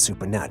more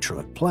supernatural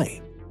at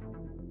play?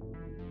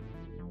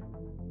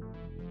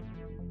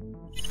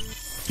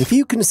 If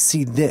you can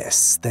see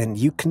this, then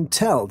you can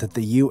tell that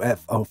the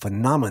UFO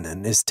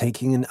phenomenon is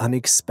taking an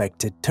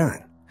unexpected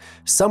turn.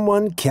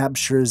 Someone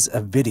captures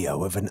a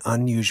video of an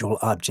unusual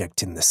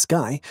object in the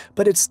sky,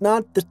 but it's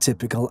not the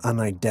typical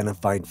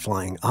unidentified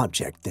flying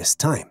object this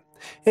time.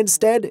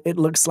 Instead, it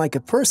looks like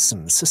a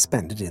person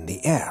suspended in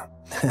the air.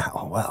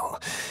 Well,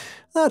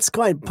 that's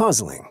quite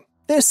puzzling.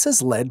 This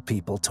has led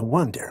people to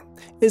wonder,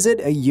 is it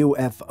a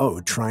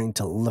UFO trying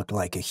to look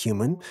like a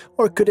human,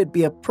 or could it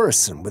be a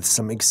person with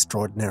some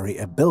extraordinary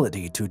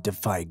ability to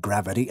defy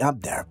gravity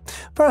up there?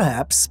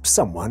 Perhaps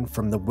someone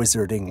from the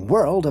wizarding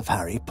world of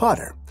Harry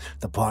Potter.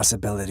 The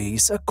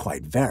possibilities are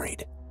quite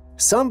varied.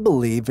 Some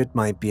believe it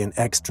might be an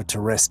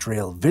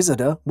extraterrestrial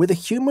visitor with a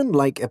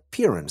human-like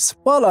appearance,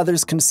 while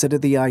others consider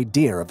the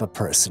idea of a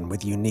person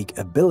with unique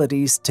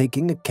abilities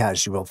taking a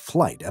casual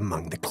flight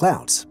among the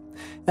clouds.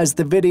 As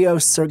the video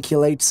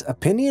circulates,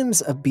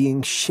 opinions are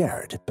being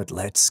shared, but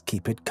let's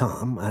keep it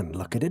calm and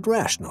look at it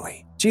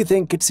rationally. Do you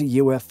think it's a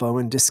UFO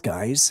in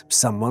disguise,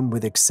 someone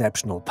with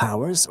exceptional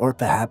powers, or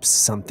perhaps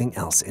something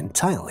else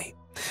entirely?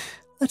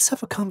 Let's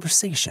have a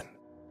conversation.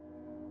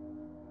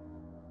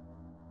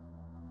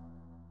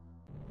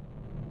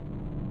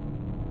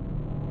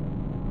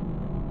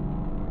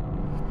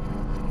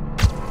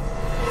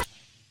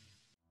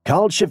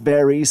 Culture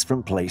varies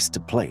from place to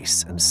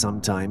place, and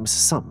sometimes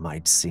some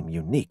might seem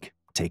unique.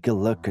 Take a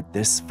look at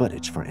this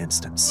footage, for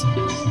instance.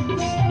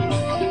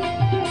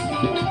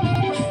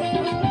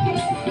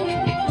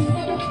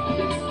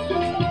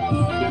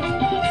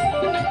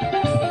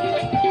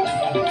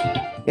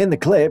 In the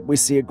clip, we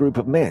see a group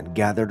of men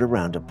gathered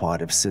around a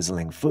pot of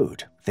sizzling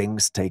food.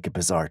 Things take a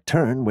bizarre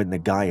turn when the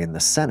guy in the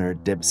center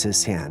dips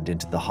his hand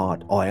into the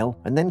hot oil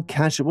and then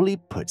casually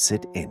puts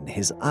it in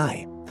his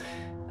eye.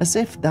 As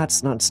if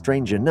that's not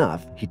strange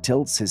enough, he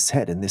tilts his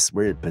head in this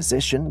weird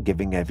position,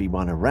 giving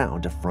everyone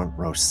around a front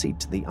row seat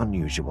to the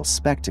unusual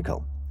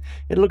spectacle.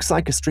 It looks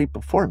like a street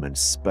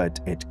performance, but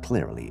it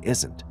clearly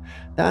isn't.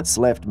 That's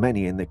left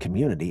many in the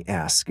community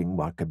asking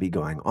what could be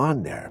going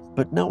on there,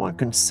 but no one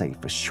can say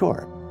for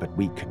sure, but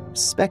we can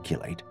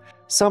speculate.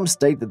 Some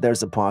state that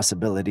there's a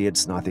possibility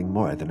it's nothing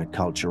more than a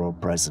cultural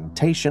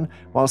presentation,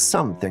 while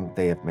some think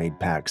they have made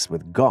pacts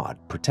with God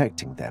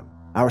protecting them.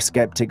 Our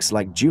skeptics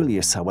like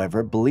Julius,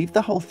 however, believe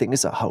the whole thing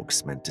is a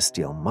hoax meant to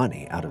steal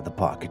money out of the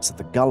pockets of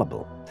the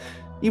gullible.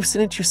 You've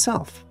seen it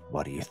yourself.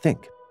 What do you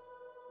think?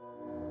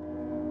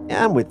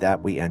 And with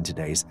that, we end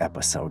today's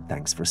episode.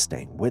 Thanks for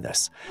staying with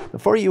us.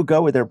 Before you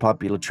go, are there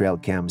popular trail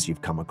cams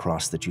you've come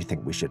across that you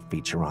think we should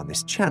feature on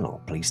this channel?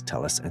 Please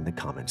tell us in the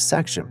comments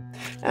section.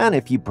 And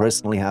if you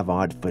personally have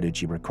odd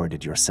footage you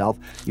recorded yourself,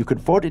 you can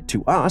forward it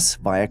to us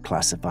via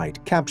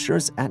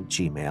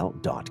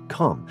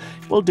classifiedcaptures@gmail.com.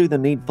 We'll do the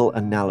needful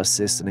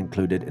analysis and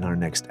include it in our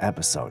next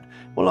episode.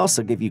 We'll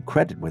also give you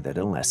credit with it,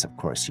 unless, of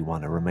course, you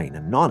want to remain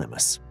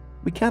anonymous.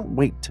 We can't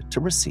wait to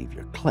receive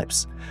your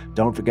clips.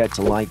 Don't forget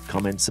to like,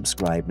 comment,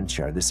 subscribe, and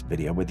share this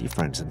video with your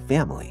friends and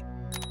family.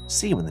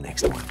 See you in the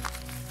next one.